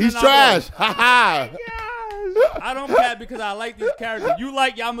important. He's trash. Ha I don't cap because I like these characters. You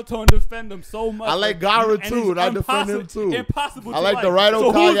like Yamato and defend them so much. I like Gaara too, and I defend him too. Impossible. I like the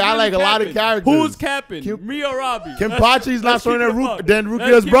Raido Kage. I like a lot of characters. Who's capping? Me or Robbie? Kenpachi's not stronger than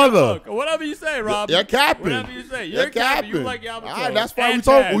Rukia's brother. Whatever you say, Robbie. You're capping. Whatever you say. You're capping. You like Yamato. All right, that's fine. We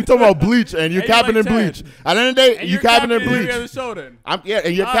talking about Bleach, and you're capping in Bleach. At the end of the day, you capping in Bleach.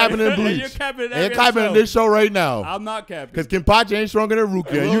 And you're capping in Bleach. And you're capping in this show right now. I'm not capping. Because Kenpachi ain't stronger than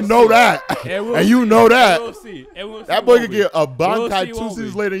Rukia, and you know that. And you know that. We'll see. That boy could get a Bankai 2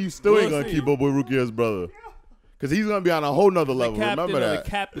 seasons later, and you still ain't gonna keep up with Rukia's brother. Because he's going to be on a whole nother level. Remember that. The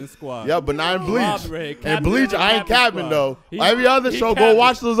captain squad. Yeah, but not in Bleach. In Bleach, I ain't capping, though. He, Every other show, go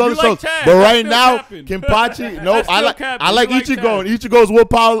watch those other like shows. Chad. But right now, Kenpachi, no, I like Ichigo. And Ichigo's what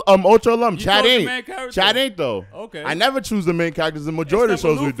power Ultra alum. Chad ain't. Chad ain't, though. Okay. I never choose the main characters in majority of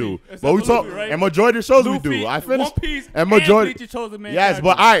shows we do. But we talk, and majority of shows we do. I finished. And majority. Yes,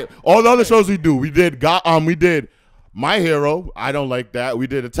 but all right. All the other shows we do. We did My Hero, I don't like that. We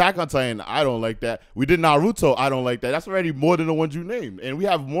did Attack on Titan, I don't like that. We did Naruto, I don't like that. That's already more than the ones you named. And we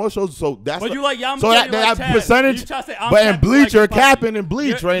have more shows, so that's but you like Yamato, so that percentage. But in Bleach, you're capping in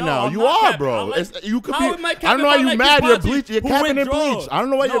Bleach right now. You are, bro. You could be. I don't know why you mad. You're Bleach. You're capping in Bleach. I don't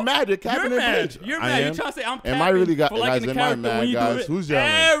know why you're mad. You're capping in Bleach. You're mad. You're trying to say I'm capping. Am I really guys? Am I mad, guys? Who's yelling?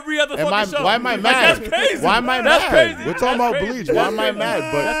 Every other fucking show. Why am I mad? That's crazy. Why am I mad? We're talking about Bleach. Why am I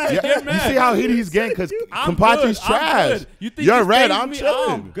mad? But you see how heated he's getting because Kenpachi's trash. You're red. I'm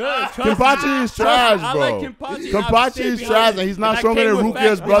chilling. Kenpachi is trash, bro. Kenpachi is trash, and he's not stronger than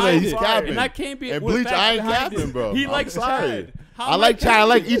Rukia's brother. He's capping. And Bleach, I ain't capping, bro. He likes Chad. I like Chad. I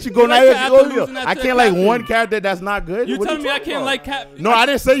like Ichigo. I can't like one character that's not good. You telling me I can't like Cap? No, I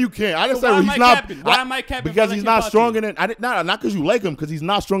didn't say you can't. I didn't say he's not. Why am I capping? Because he's not stronger than. Not because you like him. Because he's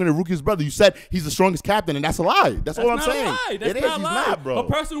not stronger than Rukia's brother. You said he's the strongest captain, and that's a lie. That's all I'm saying. It is. He's not, bro. A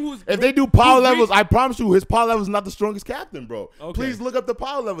person who's if they do power levels, I promise you, his power level is not the strongest captain, bro. Please look up the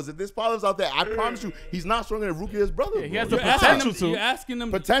power levels. If there's power levels out there, I promise you, he's not stronger than Rukia's brother. He has the potential to. You're asking him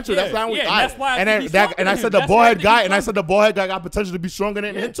potential. That's not what. That's why. And I said the bald head guy, and I said the bald head guy got potential to be stronger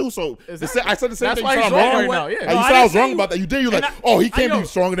than him too. So I said the same thing. You said I'm wrong right now. You said I was wrong about that. You did. You're like, oh, he can't be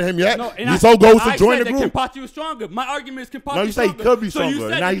stronger than him yet. He so goes to join the group. Kenpachi was stronger. My argument is Kenpachi. No, you say he could be stronger.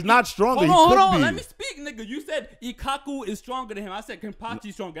 Now he's not stronger. Hold on. Let me speak, nigga. You said Ikkaku is stronger than him. I said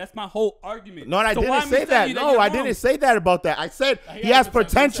Kenpachi's stronger. That's my whole argument. No, I didn't say that. No, I didn't say that about that. I said he has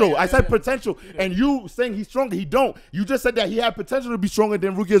potential. I said potential, and you saying he's stronger. He don't. You just said that he had potential to be stronger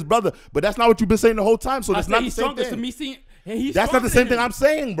than Rukia's brother, but that's not what you've been saying the whole time. So that's not the same thing. That's not the same thing I'm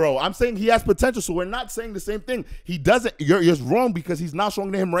saying, bro. I'm saying he has potential, so we're not saying the same thing. He doesn't. You're wrong because he's not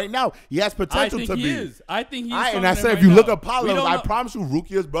stronger than him right now. He has potential to be. I think he is. And I said if you look up power levels, I promise you,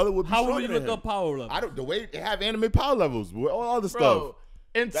 Rukia's brother would be stronger than him. How would you look up power levels? The way they have anime power levels, all the stuff.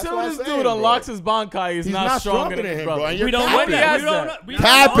 Until this dude unlocks his Bankai, he's not stronger than his brother. We don't know that.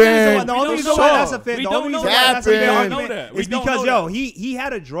 Capping. The only reason why that's a fair argument is because, yo, he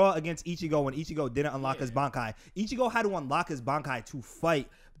had a draw against Ichigo when Ichigo didn't unlock his Bankai. Ichigo had to unlock his Bankai to fight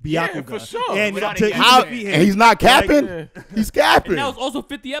Byakuga. Yeah, for sure. And he's not capping. He's capping. And that was also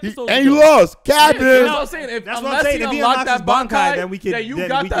 50 episodes and you lost. Capping. That's what I'm saying. Unless he unlocked that Bankai, then we could. Yeah, you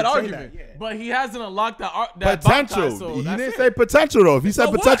got that argument. But he hasn't unlocked that potential. Bankai, so he didn't say potential though. If he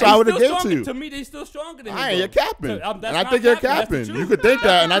said potential, I would have gave it to you. To me, they're still stronger than him. You're capping, and I think you're capping. You could think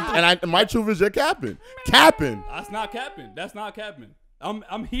that, and my truth is you're capping. Capping. That's not capping. That's not capping.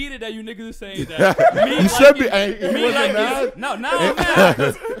 I'm heated that you niggas are saying that. You should be. Now I'm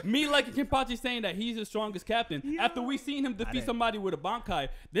mad. Me like Kenpachi saying that he's the strongest captain after we seen him defeat somebody with a Bankai.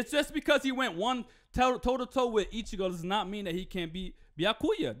 That's just because he went toe to toe with Ichigo does not mean that he can't beat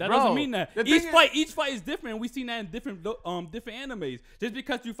Byakuya. That doesn't mean that. Each fight is different. We've seen that in different animes. Just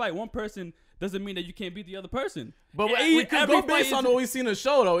because you fight one person doesn't mean that you can't beat the other person. But we could go based on what we've seen in the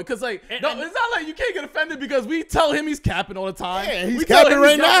show, though. Because, like, it's not like you can't get offended because we tell him he's capping all the time. Yeah, he's capping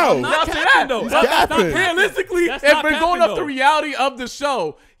right now. Not capping, though. He's capping. Realistically, if we're going off the reality of the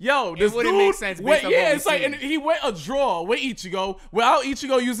show, yo, this wouldn't make sense. It's like, and he went a draw with Ichigo without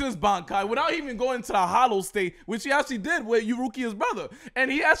Ichigo using his Bankai, without even going to the hollow state, which he actually did with Rukia's brother.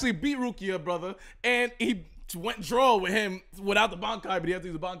 And he actually beat Rukia's brother, and he went draw with him without the Bankai, but he has to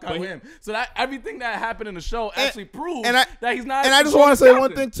use the Bankai with him. So that everything that happened in the show actually proves that he's not. And I just want to say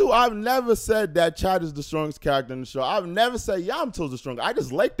one thing too. I've never said that Chad is the strongest character in the show. I've never said Yamato's the strongest. I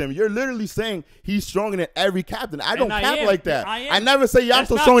just like them. You're literally saying he's stronger than every captain. I don't cap like that. I never say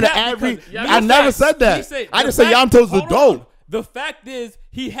Yamato's stronger than every. I never said that. I just say Yamato's the GOAT. The fact is,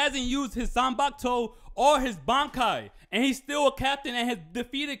 he hasn't used his Zanbakuto or his Bankai. And he's still a captain and has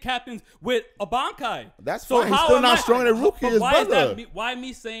defeated captains with a Bankai. That's fine. He's still not stronger than Rukia's brother. Why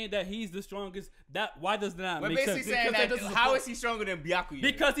me saying that he's the strongest? Why does that make sense? We're basically saying that how is he stronger than Byakuya?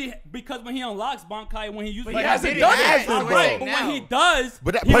 Because when he unlocks Bankai, when he uses, he hasn't done it, bro. Right, but when he does,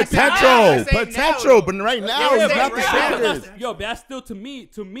 but that potential. But right now he's not the strongest. Yo, but that's still to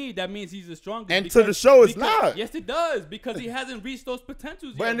me that means he's the strongest. And to the show, it's not. Yes, it does because he hasn't reached those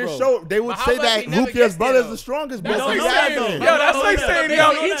potentials yet. But in the show, they would say that Rukia's brother is the strongest. But that's like saying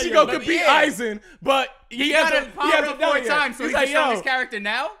Ichigo could beat Aizen, but he has to 4 times, so he's the strongest character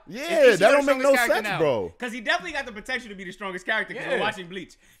now? Yeah, that don't make no sense, bro. Because he definitely got the potential to be the strongest character because we're watching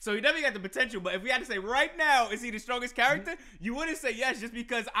Bleach. So he definitely got the potential, but if we had to say right now, is he the strongest character? You wouldn't say yes just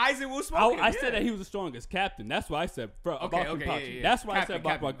because Aizen will smoke him. I said that he was the strongest captain. That's why I said about Kenpachi. That's why I said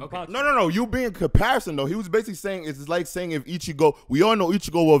about Kenpachi. No. You being comparison, though. He was basically saying, it's like saying if Ichigo, we all know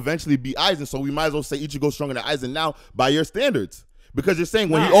Ichigo will eventually beat Aizen, so we might as well say Ichigo's stronger than Aizen now by your standards. Because you're saying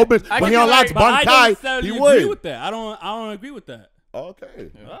when he unlocks Bankai, he would. Agree with that. I don't agree with that.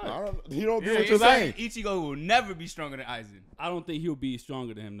 Okay. Right. He don't agree with what you're saying. Ichigo will never be stronger than Aizen. I don't think he'll be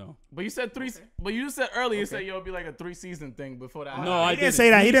stronger than him, though. But you said three. Okay. But you said earlier, you said it'll be like a 3-season thing before that. No, I didn't say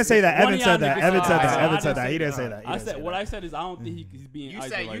that. He didn't say that. Evan said that. He didn't say that. What I said is I don't think he's being. You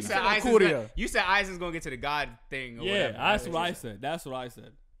said Aizen's gonna get to the God thing. Or whatever. That's what I said. That's what I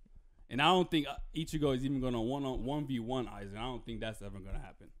said. And I don't think Ichigo is even going to 1v1 Aizen. I don't think that's ever going to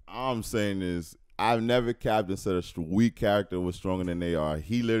happen. All I'm saying is I've never captain said a weak character was stronger than they are.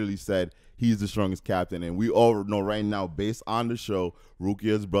 He literally said he's the strongest captain. And we all know right now, based on the show,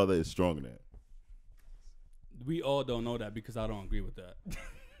 Rukia's brother is stronger than him. We all don't know that because I don't agree with that.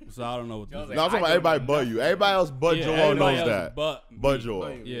 So I don't know what this is. No, I'm talking about everybody but you. Everybody else but Joel knows that. But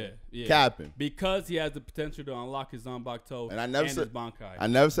Joel. Yeah. Capping. Because he has the potential to unlock his Zanbakuto and his Bankai. I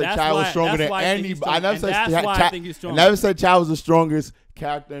never said Chad was stronger than anybody. I never said I think he's stronger. I never said Chad was the strongest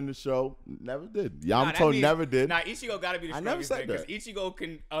character in the show. Never did. Yamato never did. Nah, Ichigo got to be the strongest because Ichigo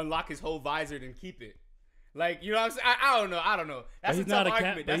can unlock his whole visor and keep it. Like, you know what I'm saying? I don't know. That's a tough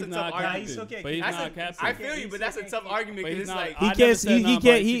argument. That's a tough argument. But he's not a captain. I feel you, but that's a tough argument because it's like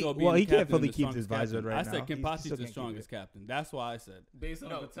he can't fully keep his visor right now. I said Kenpachi's the strongest captain. That's why I said. Based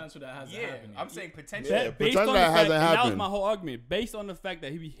on the potential that hasn't happened. I'm saying potential. Potential that hasn't happened. That was my whole argument. Based on the fact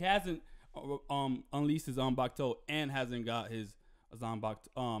that he hasn't unleashed his Zanbakuto and hasn't got his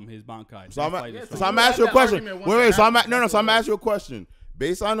Bankai. So I'm asking you a question. Wait. So I'm asking you a question.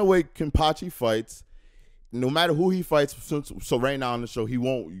 Based on the way Kenpachi fights, no matter who he fights, so right now on the show, he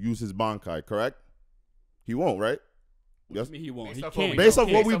won't use his Bankai, correct? He won't, right? Yes. He won't. He can't. Based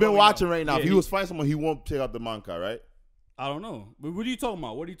on what we've been watching right now, if he was fighting someone, he won't take out the Bankai, right? I don't know. But what are you talking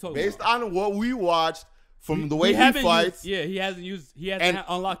about? Based on what we watched, from the way he fights, he hasn't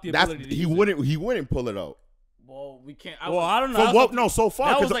unlocked the ability to he wouldn't pull it out. Well, we can't. I don't know. So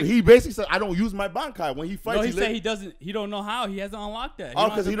far, because he basically said, I don't use my Bankai. When he fights, no, he said he doesn't. He don't know how. He hasn't unlocked that.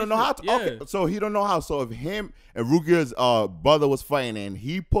 Because he don't know how to. Yeah. Okay, so he don't know how. So if him and Rukia's brother was fighting and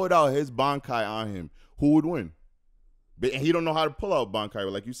he put out his Bankai on him, who would win? But he don't know how to pull out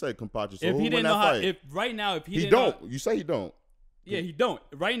Bankai, like you said, Kenpachi. So if who he didn't know how, he don't. You say he don't. Yeah, he don't.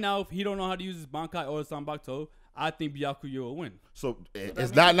 Right now, if he don't know how to use his Bankai or his Zanbakuto, I think Byakuya will win. So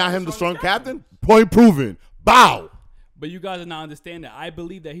is not him the strong captain? Point proven. Bow. But you guys are not understanding that. I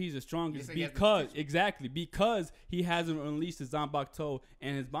believe that he's the strongest because he hasn't unleashed his Zanbakuto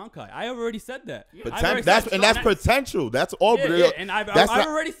and his Bankai. I already said that. That's potential. That's all. And I've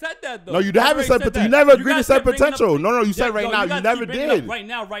already said that though. No, you haven't said potential. You never agreed to say potential. No, you said right now. You never did. Right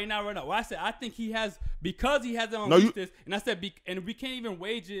now. Well, I said I think he has because he hasn't unleashed this, and I said and we can't even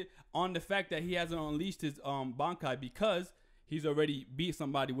wage it on the fact that he hasn't unleashed his Bankai because he's already beat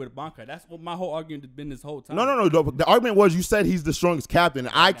somebody with a Bankai. That's what my whole argument has been this whole time. No. The argument was you said he's the strongest captain.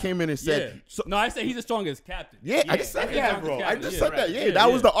 And I came in and said... Yeah. No, I said he's the strongest captain. Yeah, I just said that, bro. I just said that. Yeah, that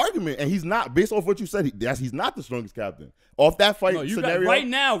was the argument. And he's not. Based off what you said, he's not the strongest captain. Off that fight scenario... Right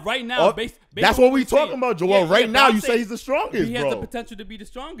now. That's what we talking about, Joel. Right now, you say he's the strongest, he has the potential to be the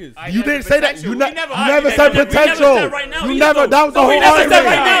strongest. You didn't say that. You never said potential. You never. That was the whole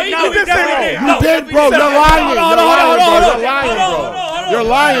argument. You did, bro. You're lying. lying, bro. You're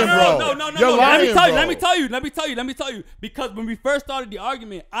lying, bro. No. You're lying, Let me tell you. Because when we first started the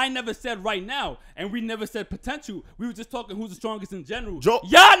argument, I never said right now, and we never said potential. We were just talking who's the strongest in general. Y'all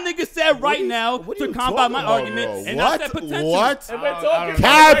niggas said right now to combat my argument, and I said potential. What? I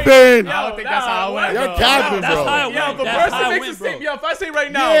Capping. don't think that's how it went. You're capping, That's bro. how it Yo, went. the That's person how it makes a went, bro. statement. Yo, if I say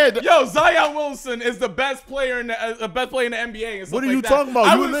right now, yo, Zion Wilson is the best player in the NBA. And stuff What are you like that, talking about?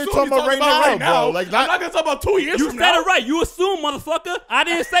 I You would literally assume talking about right now, bro. Like, I'm not gonna talk about 2 years You from said now. it right. You assume, motherfucker. I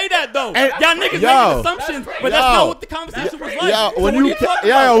didn't say that though. And- Y'all niggas making assumptions, but that's not what the conversation was like. Yeah, So when what you are talking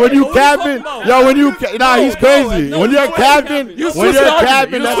yeah, about? when you What are capping, talking yo, about? when you nah, he's crazy. no, When no, you're no, capping, no, when you you're switched the argument.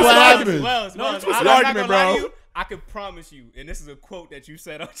 capping, You that's switched what the happens. Wells, No, I'm it's an not argument, gonna lie bro. to you. I can promise you, and this is a quote that you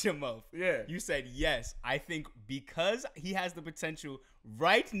said out your mouth. Yeah. You said, yes, I think because he has the potential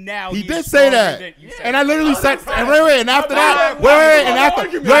right now. He is did say stronger that, than- you said and I it. literally said, and and after that, and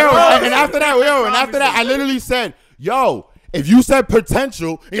after that, I literally said, yo, if you said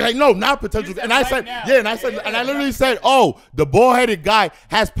potential, and you're like, no, not potential, and I said, yeah, and I said, and I literally said, oh, the bald-headed guy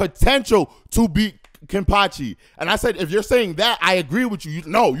has potential to beat Kenpachi, and I said, if you're saying that, I agree with you.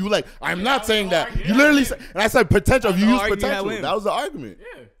 No, you like, I'm not saying that. You literally said, and I said potential. If you use potential, that was the argument.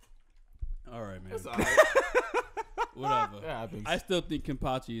 Yeah. All right, man. That's all right. Whatever. That happens. I still think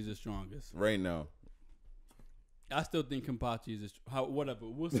Kenpachi is the strongest. Right now. I still think Kenpachi is whatever.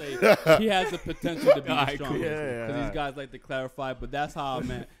 We'll say he has the potential to be the strongest. Because these guys like to clarify, but that's how I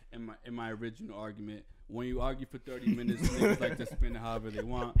meant in my original argument. When you argue for 30 minutes, niggas like to spin it however they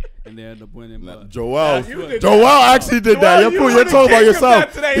want, and they end up winning. But Joel actually did Joel, that. You're talking about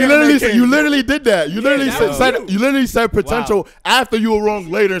yourself. today, He literally said, you literally did that. You literally said potential after you were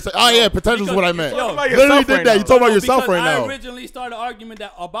wrong later and said, oh yeah, potential is what I meant. Yo, You literally did that. You talking about yourself right I now. originally started an argument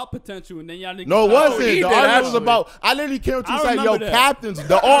about potential, and then y'all niggas. No, it wasn't. he The did, argument was actually. about. I literally came up to you and I said, yo, remember that. captains.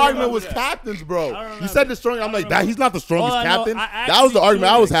 The argument was captains, bro. You said the strongest. I'm like, that he's not the strongest captain. That was the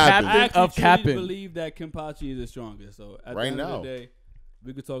argument I was having. I actually of capping. believe that Kenpachi is the strongest. So at the end of the day,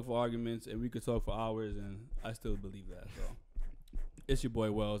 we could talk for arguments and we could talk for hours, and I still believe that. So it's your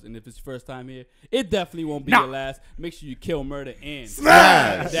boy Wells, and if it's your first time here, it definitely won't be your last. Make sure you kill, murder, and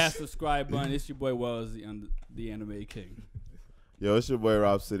Smash that subscribe button. It's your boy Wells, the anime king. Yo, it's your boy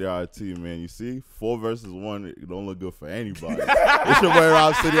Robcityrt, man. You see, 4 versus 1, it don't look good for anybody. It's your boy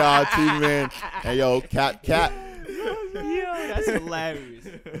Robcityrt, man. And yo, cat. Yo, that's hilarious.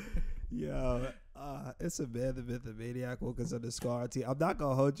 Yo, it's a man, the myth, the maniac, Wilkins _RT. I'm not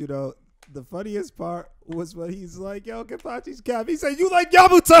gonna hold you though. The funniest part was when he's like, "Yo, Kenpachi's cap." He said, "You like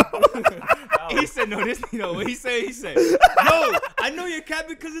Yabuto?" He said, "No, this, you know what he said? He said, yo, I know you're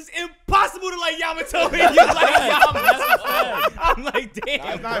capping because it's impossible to like Yamato and you like Yamato." I'm like,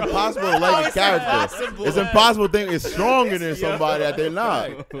 damn, It's not impossible to like a character. It's impossible to think it's stronger than somebody that they're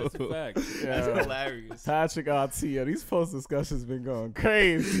not. That's a fact. That's hilarious. Patrick RT, yo, these post discussions been going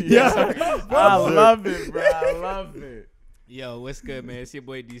crazy. Yeah. I love it, bro. I love it. Yo, what's good, man? It's your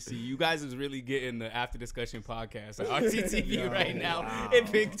boy DC. You guys is really getting the after discussion podcast on RTTV right now. Wow. It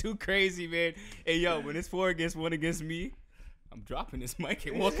been too crazy, man. Hey, yo, when it's 4 against 1 against me, I'm dropping this mic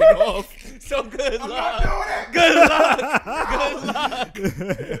and walking off. So good luck. Good luck. Good luck.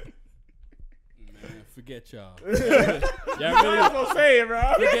 Man, forget y'all. Y'all really gonna say it, bro.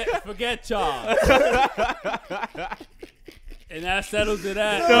 Forget y'all. And that settles it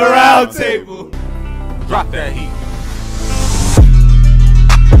at the round table. Drop that heat.